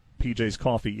what PJ's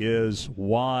Coffee is,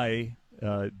 why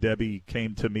Debbie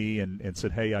came to me and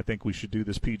said, "Hey, I think we should do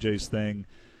this PJ's thing,"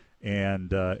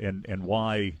 and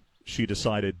why she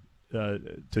decided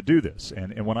to do this.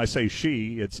 And when I say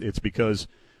she, it's because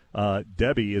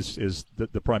Debbie is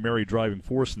the primary driving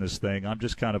force in this thing. I'm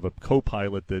just kind of a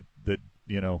co-pilot that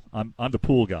I'm the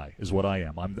pool guy is what I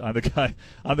am. I'm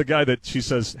the guy that she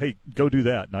says, "Hey, go do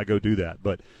that," and I go do that.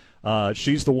 But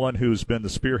she's the one who's been the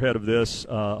spearhead of this,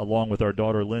 along with our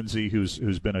daughter Lindsay,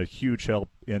 who's been a huge help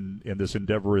in this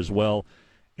endeavor as well.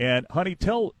 And honey,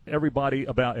 tell everybody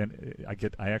about. And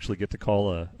I actually get to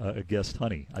call a guest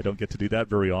honey. I don't get to do that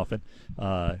very often.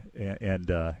 And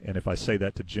if I say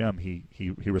that to Jim,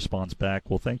 he responds back,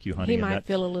 "Well, thank you, honey." He might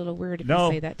feel a little weird if you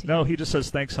say that to him. No, he just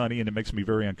says thanks, honey, and it makes me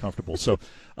very uncomfortable. So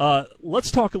let's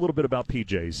talk a little bit about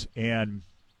PJ's and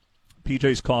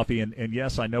PJ's Coffee, and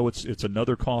yes, I know it's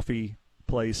another coffee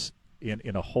place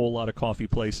in a whole lot of coffee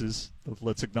places.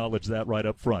 Let's acknowledge that right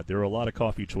up front. There are a lot of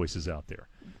coffee choices out there.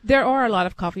 There are a lot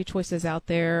of coffee choices out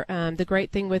there. The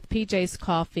great thing with PJ's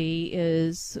Coffee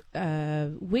is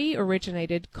we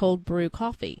originated cold brew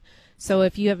coffee. So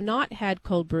if you have not had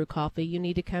cold brew coffee, you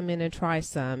need to come in and try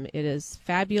some. It is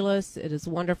fabulous. It is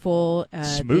wonderful.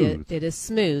 Smooth. It is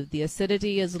smooth. The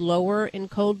acidity is lower in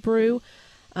cold brew.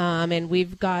 And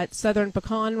we've got Southern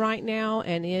Pecan right now,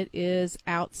 and it is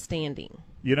outstanding.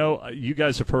 You know, you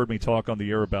guys have heard me talk on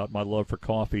the air about my love for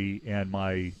coffee and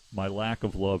my lack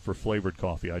of love for flavored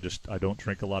coffee. I don't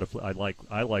drink a lot of. I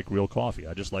like real coffee.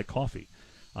 I just like coffee.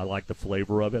 I like the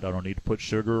flavor of it. I don't need to put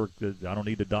sugar. I don't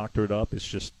need to doctor it up. It's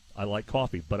just I like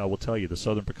coffee, but I will tell you the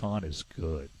Southern Pecan is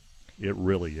good. It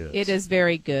really is. It is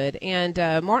very good. And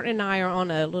Martin and I are on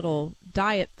a little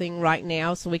diet thing right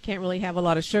now, so we can't really have a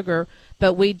lot of sugar.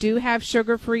 But we do have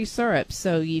sugar-free syrup,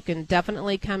 so you can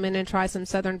definitely come in and try some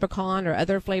Southern Pecan or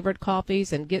other flavored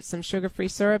coffees and get some sugar-free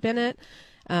syrup in it.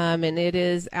 And it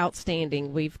is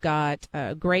outstanding. We've got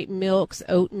great milks,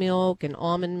 oat milk and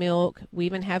almond milk. We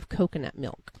even have coconut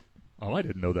milk. Oh, I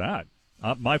didn't know that.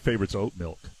 My favorite's oat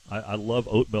milk. I love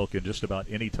oat milk in just about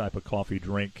any type of coffee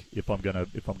drink. If I'm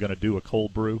gonna do a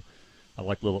cold brew, I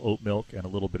like a little oat milk and a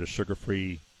little bit of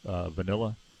sugar-free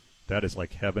vanilla. That is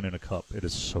like heaven in a cup. It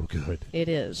is so good. It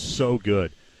is so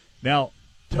good. Now,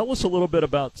 tell us a little bit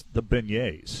about the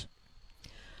beignets.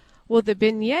 Well, the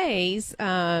beignets,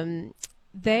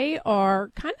 they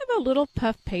are kind of a little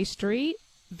puff pastry.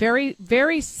 Very,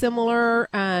 very similar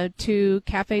to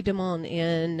Café du Monde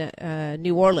in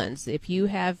New Orleans. If you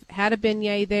have had a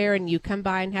beignet there and you come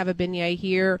by and have a beignet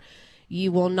here,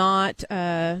 you will not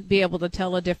be able to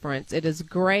tell a difference. It is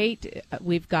great.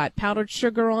 We've got powdered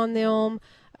sugar on them.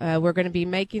 We're going to be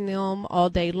making them all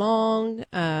day long.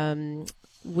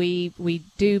 We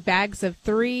do bags of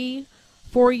 3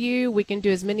 for you. We can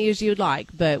do as many as you'd like,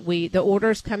 but the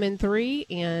orders come in 3,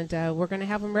 and we're going to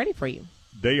have them ready for you.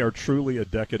 They are truly a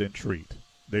decadent treat.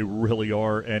 They really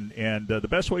are, and the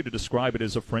best way to describe it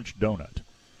is a French donut.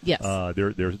 Yes.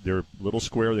 They're little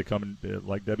square. They come in,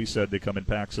 like Debbie said, they come in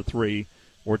packs of 3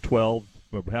 or 12,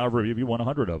 however if you want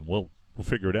 100 of them. We'll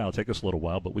figure it out. It'll take us a little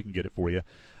while, but we can get it for you.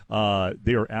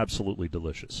 They are absolutely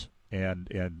delicious, and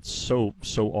so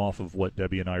off of what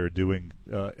Debbie and I are doing.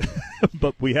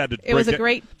 But we had to. It was a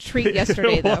great treat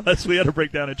yesterday, though. We had to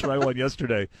break down and try one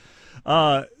yesterday.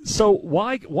 So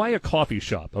why a coffee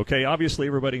shop? Okay, obviously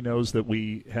everybody knows that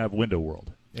we have Window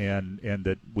World and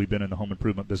that we've been in the home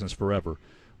improvement business forever.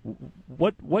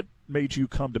 What made you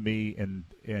come to me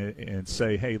and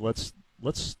say, hey, let's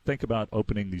think about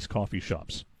opening these coffee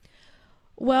shops?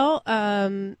 Well,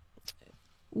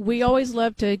 we always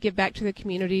love to give back to the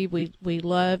community. We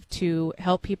love to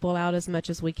help people out as much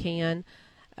as we can,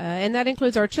 and that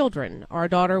includes our children. Our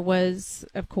daughter was,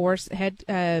 of course, head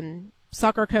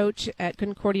soccer coach at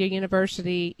Concordia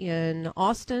University in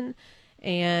Austin,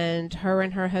 and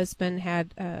her husband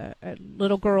had a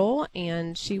little girl,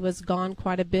 and she was gone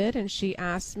quite a bit, and she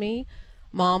asked me,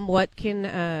 Mom,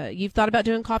 you've thought about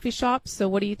doing coffee shops, so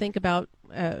what do you think about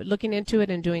looking into it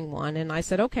and doing one? And I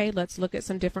said, okay, let's look at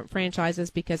some different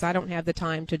franchises because I don't have the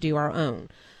time to do our own.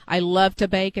 I love to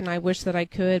bake, and I wish that I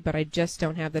could, but I just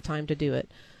don't have the time to do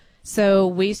it. So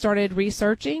we started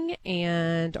researching,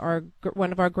 and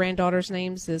one of our granddaughters'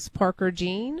 names is Parker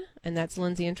Jean, and that's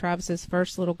Lindsay and Travis's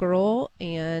first little girl.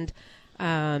 And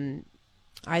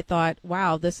I thought,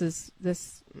 wow, this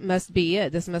must be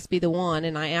it. This must be the one.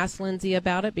 And I asked Lindsay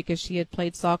about it because she had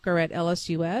played soccer at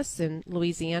LSUS in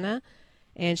Louisiana,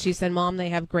 and she said, Mom, they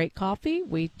have great coffee.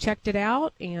 We checked it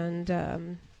out, and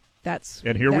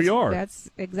we are.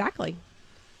 That's exactly.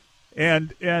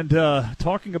 And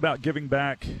talking about giving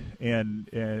back and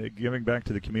giving back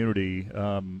to the community,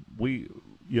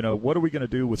 what are we going to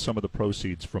do with some of the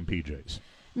proceeds from PJ's?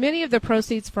 Many of the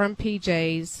proceeds from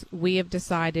PJ's, we have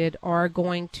decided, are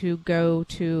going to go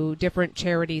to different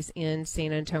charities in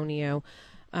San Antonio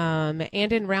and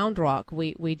in Round Rock.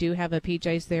 We do have a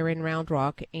PJ's there in Round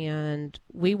Rock, and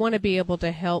we want to be able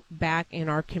to help back in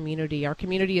our community. Our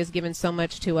community has given so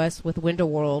much to us with Window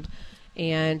World,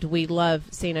 and we love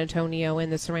San Antonio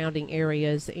and the surrounding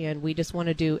areas, and we just want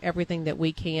to do everything that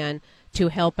we can to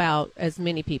help out as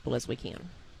many people as we can.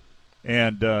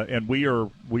 And we are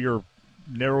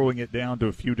narrowing it down to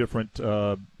a few different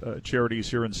charities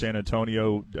here in San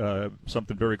Antonio.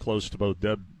 Something very close to both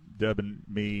Deb and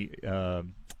me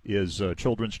is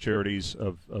children's charities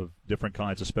of different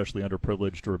kinds, especially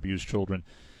underprivileged or abused children.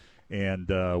 And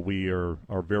we are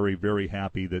very, very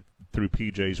happy that through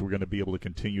PJ's we're going to be able to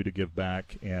continue to give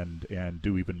back and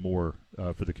do even more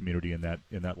for the community in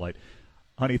that light.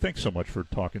 Honey, thanks so much for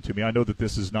talking to me. I know that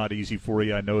this is not easy for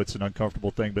you. I know it's an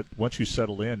uncomfortable thing, but once you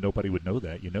settle in, nobody would know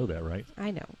that. You know that, right? I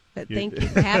know, but thank you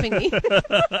for having me.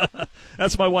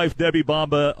 That's my wife, Debbie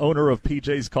Bamba, owner of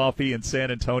PJ's Coffee in San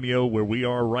Antonio, where we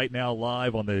are right now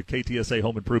live on the KTSA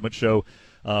Home Improvement Show.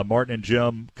 Martin and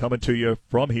Jim coming to you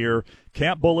from here.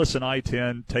 Camp Bullis and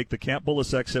I-10. Take the Camp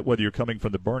Bullis exit, whether you're coming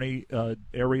from the Boerne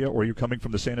area or you're coming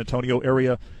from the San Antonio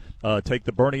area. Take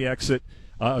the Boerne exit.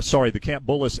 The Camp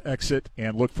Bullis exit,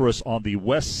 and look for us on the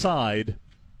west side.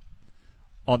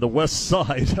 On the west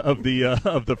side of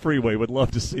the freeway. Would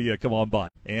love to see you. Come on by.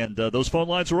 And those phone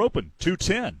lines are open.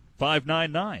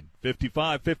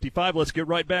 210-599-5555. Let's get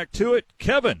right back to it.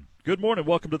 Kevin, good morning.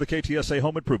 Welcome to the KTSA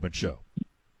Home Improvement Show.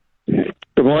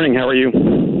 Good Good morning. How are you?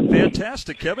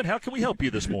 Fantastic, Kevin. How can we help you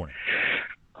this morning?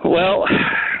 Well,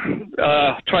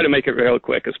 try to make it real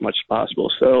quick as much as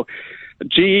possible. So,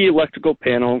 GE electrical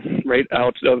panel right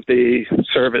out of the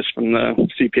service from the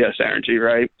CPS Energy,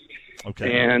 right?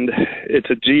 Okay. And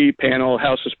it's a GE panel.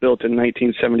 House was built in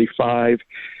 1975.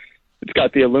 It's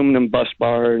got the aluminum bus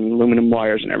bar and aluminum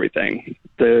wires and everything.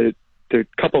 The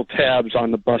couple tabs on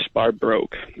the bus bar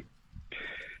broke.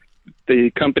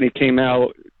 A company came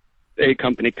out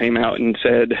and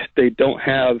said they don't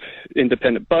have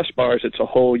independent bus bars. It's a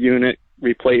whole unit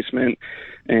replacement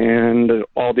and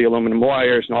all the aluminum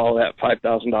wires and all that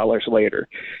 $5,000 later.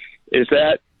 Is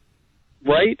that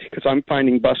right? Because I'm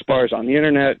finding bus bars on the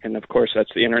internet, and of course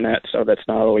that's the internet, so that's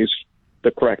not always the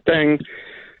correct thing.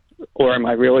 Or am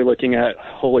I really looking at,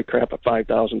 holy crap, a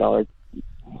 $5,000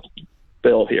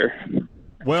 bill here?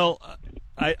 Well,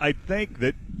 I think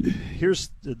that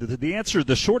here's the answer.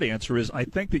 The short answer is I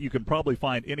think that you can probably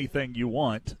find anything you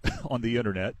want on the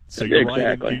internet. So you're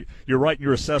exactly. You're right in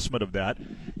your assessment of that.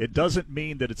 It doesn't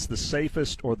mean that it's the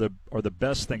safest or the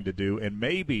best thing to do. And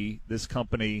maybe this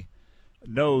company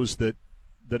knows that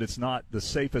it's not the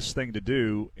safest thing to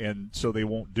do, and so they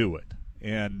won't do it.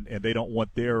 And they don't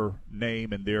want their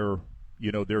name and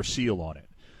their seal on it.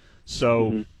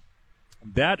 So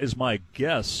that is my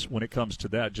guess when it comes to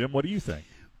that. Jim, what do you think?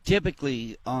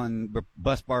 Typically, on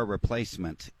bus bar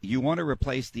replacement, you want to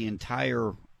replace the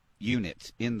entire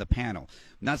unit in the panel.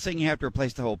 I'm not saying you have to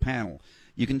replace the whole panel.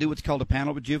 You can do what's called a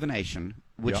panel rejuvenation,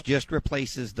 which just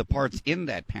replaces the parts in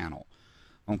that panel.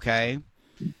 Okay?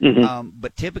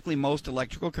 But typically, most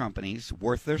electrical companies,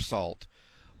 worth their salt,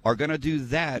 are going to do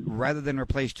that rather than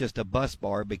replace just a bus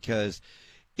bar, because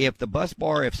if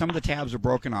some of the tabs are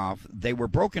broken off, they were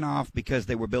broken off because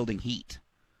they were building heat.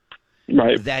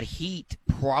 Right. That heat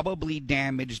probably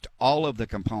damaged all of the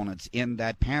components in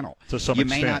that panel. To some you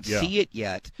extent, may not see it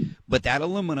yet, but that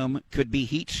aluminum could be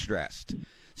heat stressed.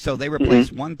 So they replace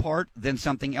one part, then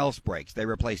something else breaks. They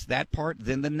replace that part,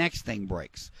 then the next thing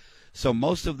breaks. So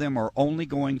most of them are only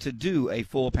going to do a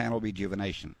full panel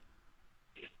rejuvenation.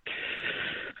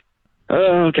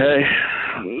 Okay.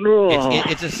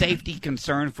 It's a safety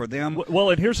concern for them. Well,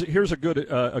 and here's a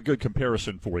good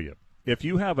comparison for you. If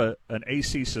you have an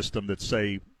AC system that's,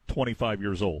 say, 25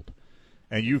 years old,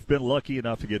 and you've been lucky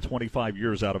enough to get 25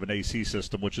 years out of an AC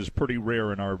system, which is pretty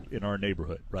rare in our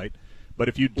neighborhood, right? But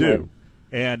if you do,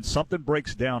 and something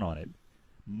breaks down on it,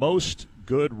 most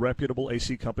good reputable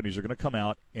AC companies are going to come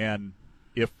out, and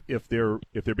if they're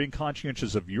being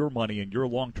conscientious of your money and your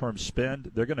long-term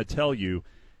spend, they're going to tell you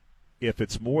if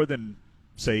it's more than,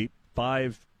 say,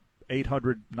 $500,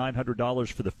 $800,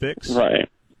 $900 for the fix. Right.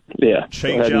 Yeah.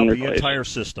 Change out the entire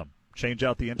system. Change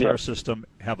out the entire system.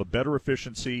 Have a better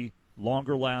efficiency,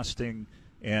 longer lasting,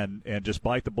 and just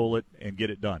bite the bullet and get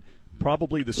it done.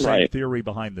 Probably the same theory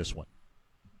behind this one.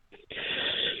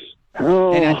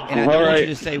 Oh, and I don't want you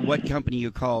to say what company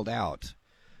you called out,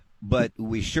 but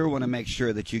we sure want to make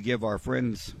sure that you give our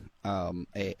friends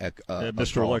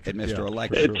Mr. Electric. Mr.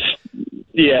 Electric.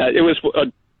 It was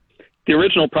the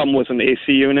original problem was in the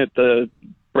AC unit. The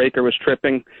breaker was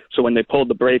tripping, so when they pulled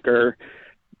the breaker,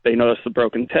 they noticed the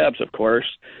broken tabs, of course,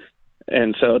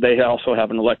 and so they also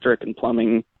have an electric and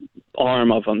plumbing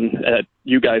arm of them.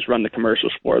 You guys run the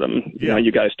commercials for them.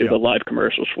 You guys do the live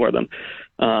commercials for them.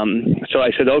 So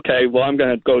I said, okay, well, I'm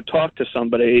going to go talk to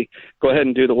somebody. Go ahead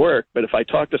and do the work. But if I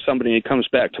talk to somebody and he comes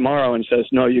back tomorrow and says,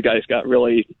 no, you guys got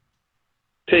really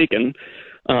taken,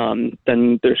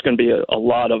 then there's going to be a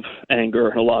lot of anger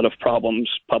and a lot of problems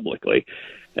publicly.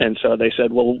 And so they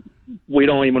said, well, we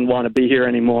don't even want to be here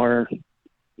anymore.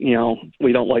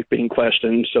 We don't like being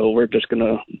questioned, so we're just going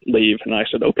to leave. And I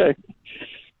said, okay.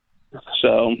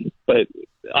 So, but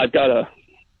I've got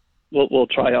we'll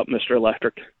try out Mr.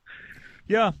 Electric.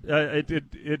 Yeah,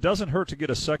 it doesn't hurt to get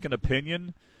a second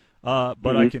opinion,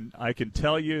 but I can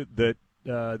tell you that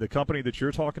the company that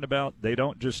you're talking about, they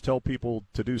don't just tell people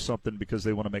to do something because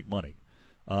they want to make money.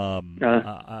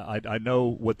 I know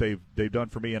what they've done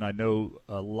for me, and I know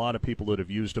a lot of people that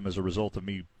have used them as a result of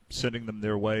me sending them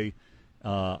their way.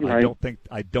 I don't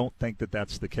think that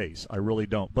that's the case. I really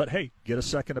don't. But hey, get a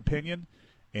second opinion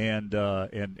and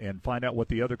find out what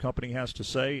the other company has to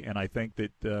say. And I think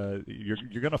that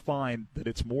you're going to find that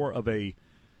it's more of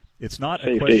it's not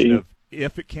a question of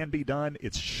if it can be done,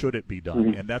 it's should it be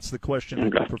done, and that's the question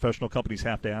that professional companies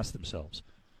have to ask themselves.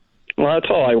 Well, that's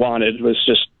all I wanted was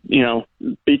just,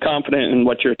 be confident in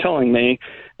what you're telling me,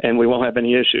 and we won't have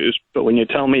any issues. But when you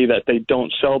tell me that they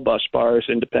don't sell bus bars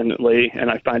independently, and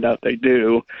I find out they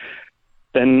do,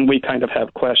 then we kind of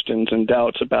have questions and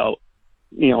doubts about,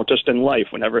 just in life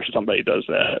whenever somebody does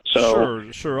that.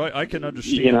 So sure. I can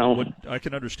understand. I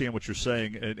can understand what you're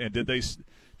saying. And did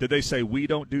they say we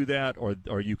don't do that,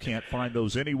 or you can't find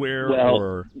those anywhere? Well,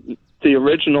 or the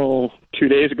original 2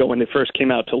 days ago when they first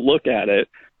came out to look at it,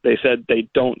 they said they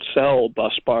don't sell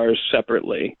bus bars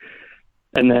separately.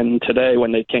 And then today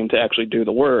when they came to actually do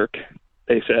the work,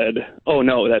 they said, oh,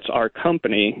 no, that's our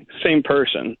company. Same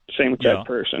person, same exact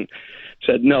person.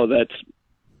 Said, no,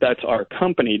 that's our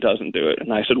company doesn't do it.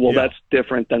 And I said, well, that's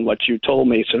different than what you told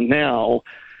me. So now,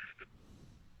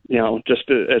 just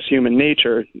as human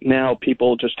nature, now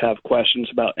people just have questions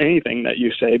about anything that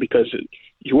you say because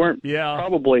you weren't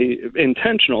probably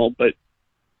intentional, but,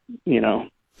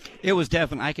 It was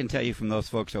definitely, I can tell you from those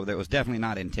folks over there, it was definitely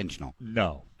not intentional.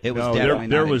 No. It was definitely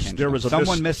not intentional. There was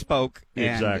someone misspoke.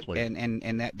 Exactly.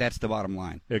 And that's the bottom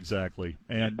line. Exactly.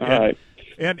 And right.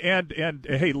 And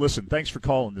hey, listen, thanks for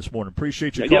calling this morning.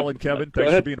 Appreciate you calling, Kevin.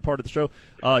 Thanks for being a part of the show.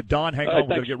 Don, hang on, we're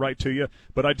going to get right to you.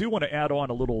 But I do want to add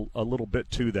on a little bit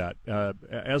to that.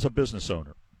 As a business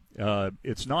owner,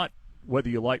 it's not whether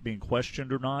you like being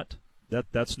questioned or not.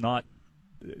 That's not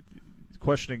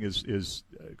questioning is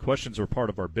questions are part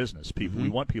of our business. We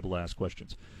want people to ask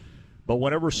questions. But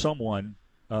whenever someone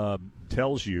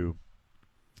tells you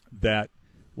that,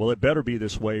 well, it better be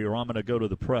this way or I'm going to go to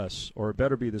the press, or it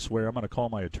better be this way or I'm going to call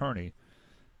my attorney,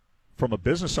 from a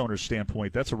business owner's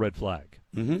standpoint, that's a red flag.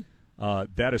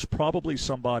 That is probably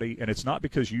somebody, and it's not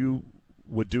because you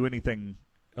would do anything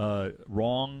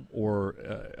wrong or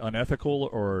unethical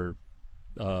or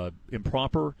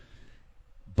improper,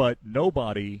 but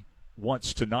nobody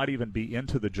wants to not even be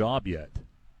into the job yet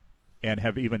and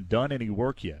have even done any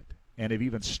work yet and have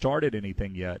even started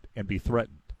anything yet and be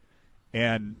threatened.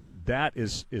 And that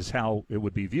is how it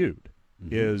would be viewed.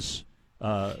 Is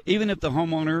even if the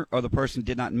homeowner or the person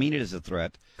did not mean it as a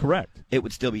threat, correct, it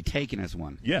would still be taken as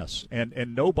one. Yes,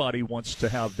 and nobody wants to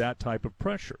have that type of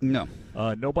pressure. No,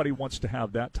 nobody wants to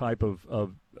have that type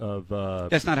of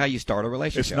that's not how you start a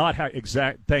relationship. It's not how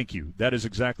Thank you. That is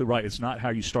exactly right. It's not how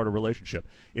you start a relationship.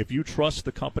 If you trust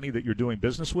the company that you're doing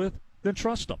business with, then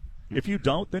trust them. If you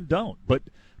don't, then don't. But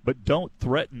don't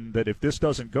threaten that if this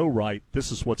doesn't go right,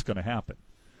 this is what's going to happen.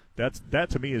 That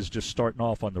to me is just starting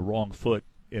off on the wrong foot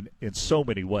in so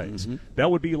many ways. That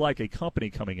would be like a company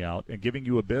coming out and giving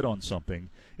you a bid on something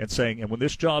and saying, and when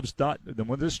this job's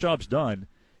done,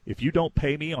 if you don't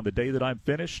pay me on the day that I'm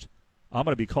finished, I'm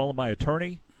going to be calling my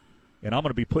attorney and I'm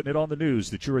going to be putting it on the news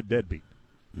that you're a deadbeat.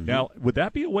 Now, would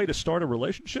that be a way to start a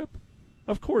relationship?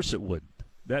 Of course it wouldn't.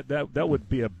 That would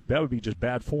be just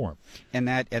bad form. And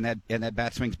that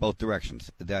bat swings both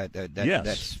directions. Yes.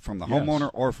 That's from the homeowner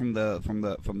or from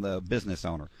the business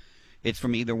owner. It's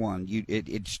from either one.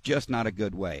 It's just not a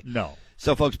good way. No.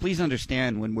 So, folks, please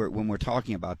understand when we're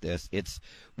talking about this,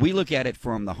 we look at it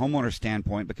from the homeowner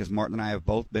standpoint because Martin and I have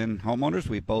both been homeowners.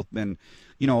 We've both been,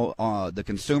 the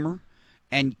consumer,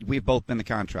 and we've both been the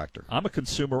contractor. I'm a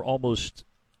consumer almost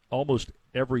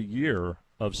every year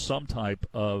of some type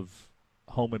of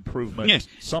home improvement,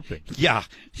 something. Yeah,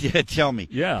 tell me.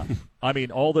 Yeah, I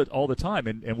mean all the time,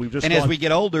 and we've just. And as we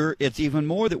get older, it's even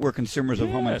more that we're consumers of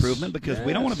home improvement because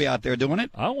we don't want to be out there doing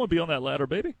it. I don't want to be on that ladder,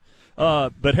 baby.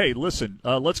 But hey, listen,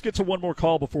 let's get to one more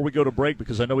call before we go to break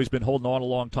because I know he's been holding on a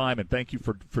long time, and thank you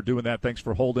for doing that. Thanks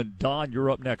for holding. Don, you're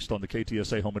up next on the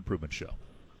KTSA Home Improvement Show.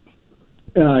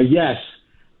 Yes,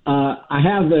 I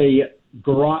have a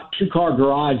two-car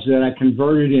garage that I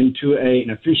converted into an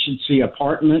efficiency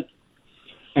apartment.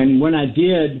 And when I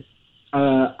did,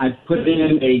 I put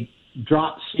in a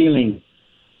drop ceiling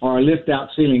or a lift-out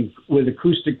ceiling with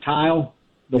acoustic tile,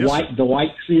 the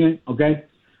white ceiling. Okay,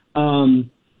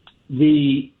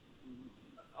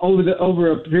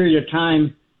 over a period of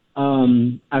time,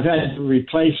 I've had to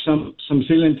replace some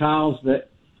ceiling tiles that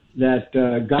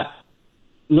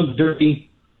looked dirty,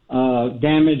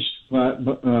 damaged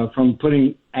from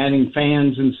adding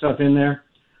fans and stuff in there.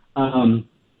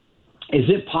 Is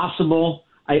it possible?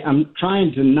 I'm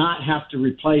trying to not have to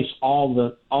replace all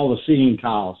the ceiling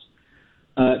tiles.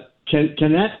 Can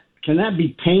that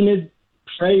be painted,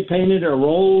 spray painted, or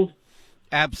rolled?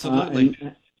 Absolutely,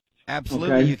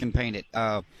 absolutely. You can paint it.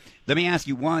 Let me ask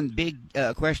you one big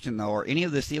question though: are any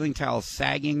of the ceiling tiles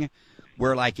sagging,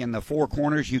 where like in the four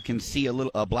corners you can see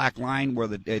a black line where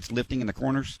it's lifting in the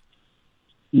corners?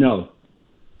 No.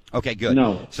 Okay, good.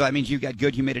 No. So that means you've got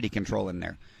good humidity control in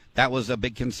there. That was a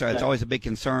big concern. It's always a big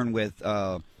concern with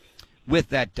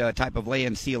that type of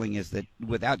lay-in ceiling is that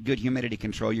without good humidity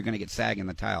control, you're going to get sag in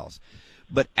the tiles.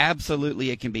 But absolutely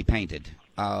it can be painted,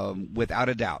 without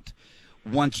a doubt.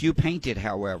 Once you paint it,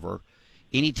 however,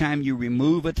 anytime you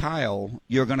remove a tile,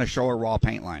 you're going to show a raw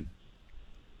paint line.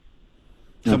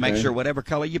 So make sure whatever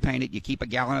color you paint it, you keep a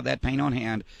gallon of that paint on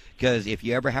hand, because if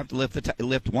you ever have to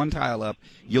lift one tile up,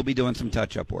 you'll be doing some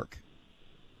touch-up work.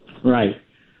 Right.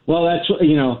 Well, that's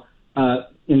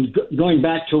in going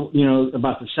back to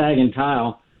about the sagging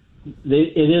tile.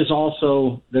 It is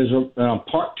also there's a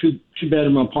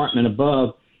two-bedroom apartment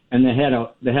above, and they had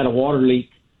a water leak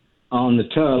on the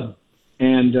tub,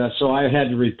 and so I had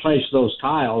to replace those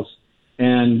tiles.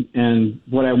 And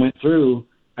what I went through,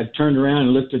 I turned around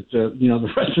and looked at the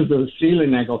rest of the ceiling,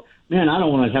 and I go, man, I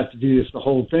don't want to have to do this the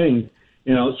whole thing,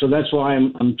 So that's why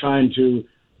I'm trying to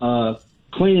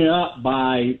clean it up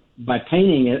by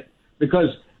painting it, because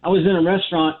I was in a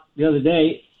restaurant the other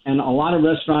day, and a lot of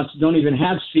restaurants don't even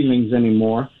have ceilings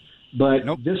anymore, but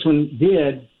this one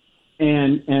did,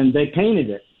 and they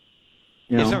painted it.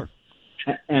 Yes, sir.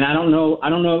 And I don't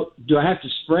know. Do I have to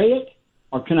spray it?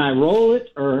 Or can I roll it,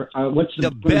 or what's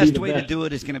the best way to do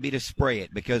it is going to be to spray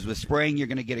it, because with spraying you're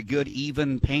going to get a good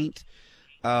even paint.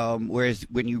 Whereas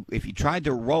if you tried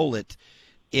to roll it,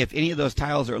 if any of those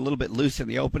tiles are a little bit loose in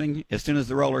the opening, as soon as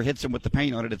the roller hits them with the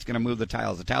paint on it, it's going to move the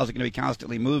tiles. The tiles are going to be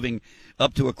constantly moving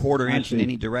up to a quarter inch in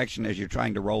any direction as you're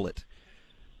trying to roll it.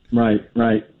 Right.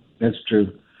 That's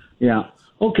true. Yeah.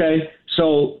 Okay.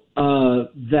 So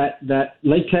that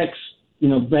latex,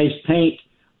 based paint.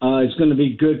 It's going to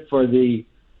be good for the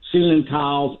ceiling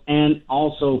tiles and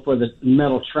also for the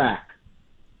metal track.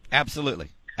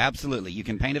 Absolutely. You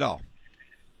can paint it all.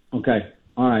 Okay.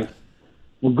 All right.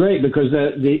 Well, great, because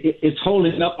it's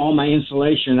holding up all my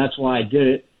insulation. That's why I did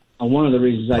it. One of the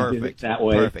reasons I did it that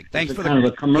way. Perfect. Thanks for kind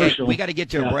of a commercial. We got to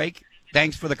get to a break.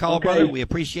 Thanks for the call, brother. We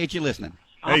appreciate you listening.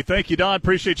 Hey, thank you, Don.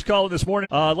 Appreciate you calling this morning.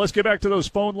 Let's get back to those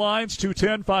phone lines,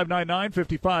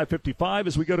 210-599-5555,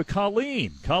 as we go to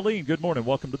Colleen. Colleen, good morning.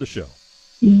 Welcome to the show.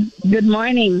 Good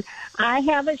morning. I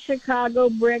have a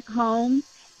Chicago brick home,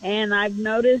 and I've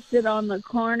noticed that on the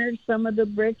corners some of the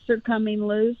bricks are coming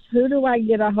loose. Who do I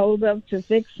get a hold of to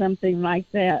fix something like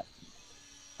that?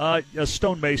 A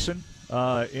stonemason.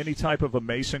 Any type of a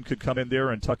mason could come in there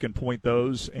and tuck and point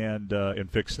those and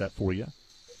fix that for you.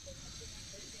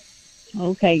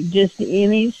 Okay, just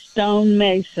any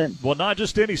stonemason. Well, not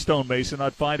just any stonemason.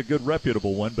 I'd find a good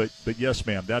reputable one, but yes,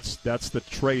 ma'am, that's the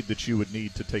trade that you would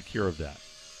need to take care of that.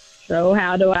 So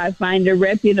how do I find a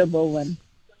reputable one?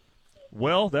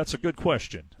 Well, that's a good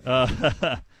question.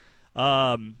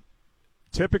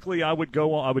 Typically, I would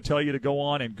tell you to go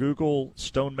on and Google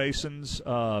stonemasons.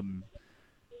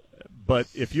 But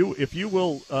if you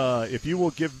will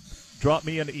drop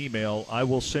me an email, I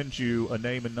will send you a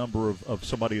name and number of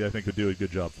somebody that I think would do a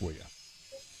good job for you.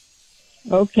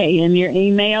 Okay, and your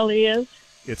email is?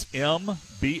 It's mbomba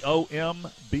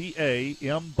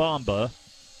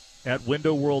at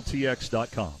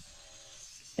windowworldtx.com.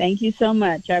 Thank you so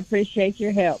much. I appreciate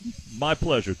your help. My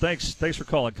pleasure. Thanks for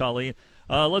calling, Colleen.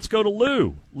 Let's go to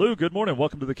Lou. Lou, good morning.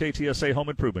 Welcome to the KTSA Home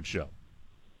Improvement Show.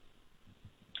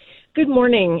 Good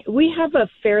morning. We have a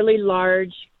fairly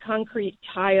large concrete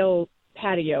tile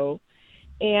patio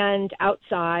and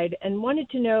outside, and wanted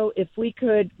to know if we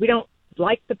don't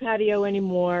like the patio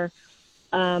anymore,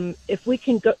 if we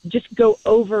can go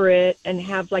over it and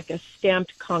have like a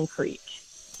stamped concrete.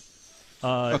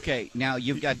 Okay, now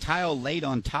you've got tile laid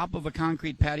on top of a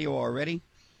concrete patio already?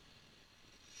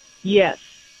 Yes.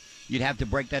 You'd have to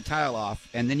break that tile off,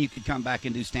 and then you could come back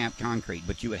and do stamped concrete.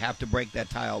 But you would have to break that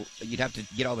tile. You'd have to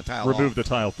get all the tile off. Remove the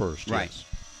tile first. Right. Yes.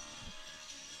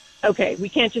 Okay, we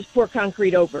can't just pour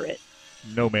concrete over it.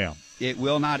 No, ma'am. It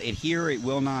will not adhere. It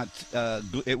will not.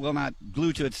 It will not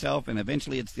glue to itself, and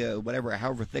eventually, it's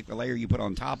however thick the layer you put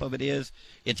on top of it is,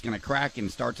 it's going to crack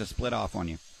and start to split off on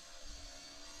you.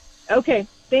 Okay.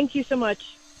 Thank you so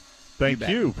much. Thank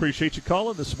you. Appreciate you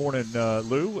calling this morning,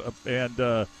 Lou.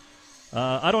 And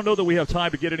I don't know that we have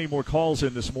time to get any more calls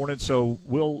in this morning, so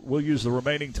we'll use the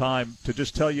remaining time to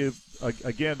just tell you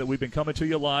again that we've been coming to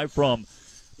you live from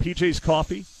PJ's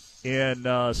Coffee in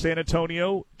San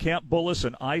Antonio, Camp Bullis,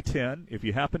 and I-10. If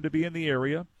you happen to be in the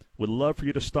area, we'd love for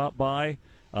you to stop by.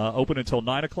 Open until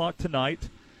 9 o'clock tonight,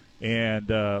 and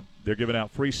they're giving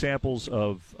out free samples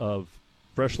of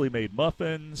freshly made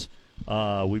muffins.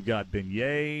 We've got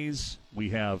beignets. We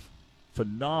have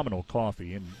phenomenal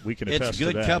coffee, and we can attest to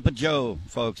that. It's a good cup of joe,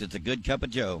 folks. It's a good cup of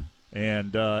joe.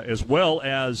 And as well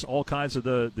as all kinds of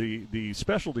the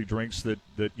specialty drinks that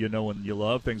you know and you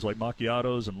love, things like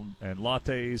macchiatos and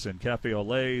lattes and cafe au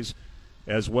laits,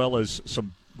 as well as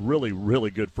some really, really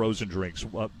good frozen drinks.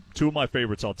 Two of my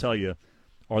favorites, I'll tell you,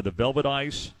 are the Velvet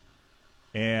Ice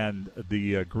and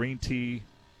the green tea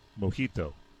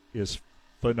mojito is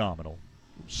phenomenal.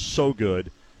 So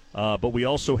good. But we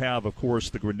also have, of course,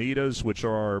 the Granitas, which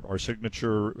are our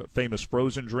signature famous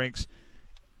frozen drinks.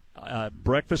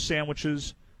 breakfast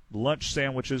sandwiches, lunch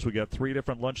sandwiches. We got 3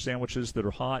 different lunch sandwiches that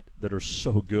are hot, that are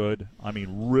so good. I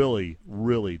mean, really,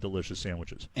 really delicious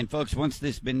sandwiches. And folks, once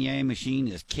this beignet machine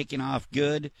is kicking off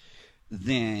good,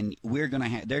 then we're gonna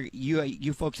have there.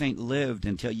 You folks ain't lived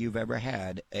until you've ever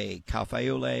had a cafe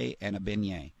au lait and a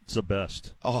beignet. It's the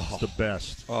best. Oh, it's the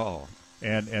best. Oh,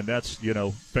 and that's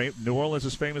New Orleans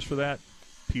is famous for that.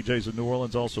 PJ's in New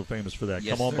Orleans also famous for that.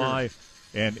 Yes, Come on sir. by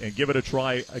and give it a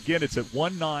try. Again, it's at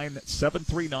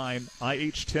 19739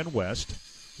 IH10 West.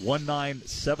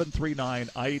 19739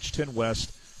 IH10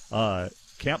 West.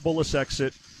 Camp Bullis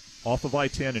exit off of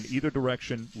I-10 in either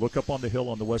direction. Look up on the hill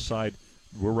on the west side.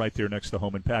 We're right there next to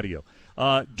Home and Patio.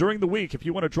 During the week, if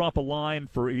you want to drop a line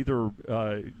for either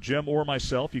Jim or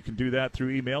myself, you can do that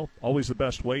through email. Always the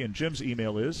best way. And Jim's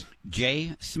email is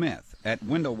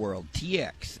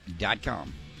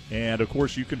jsmith@windowworldtx.com. And, of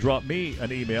course, you can drop me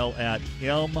an email at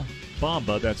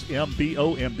mbomba, that's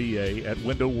MBOMBA, at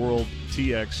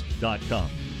windowworldtx.com.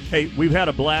 Hey, we've had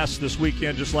a blast this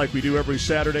weekend just like we do every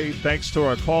Saturday. Thanks to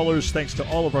our callers. Thanks to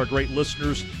all of our great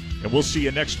listeners. And we'll see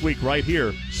you next week right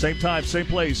here, same time, same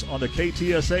place on the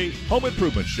KTSA Home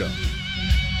Improvement Show.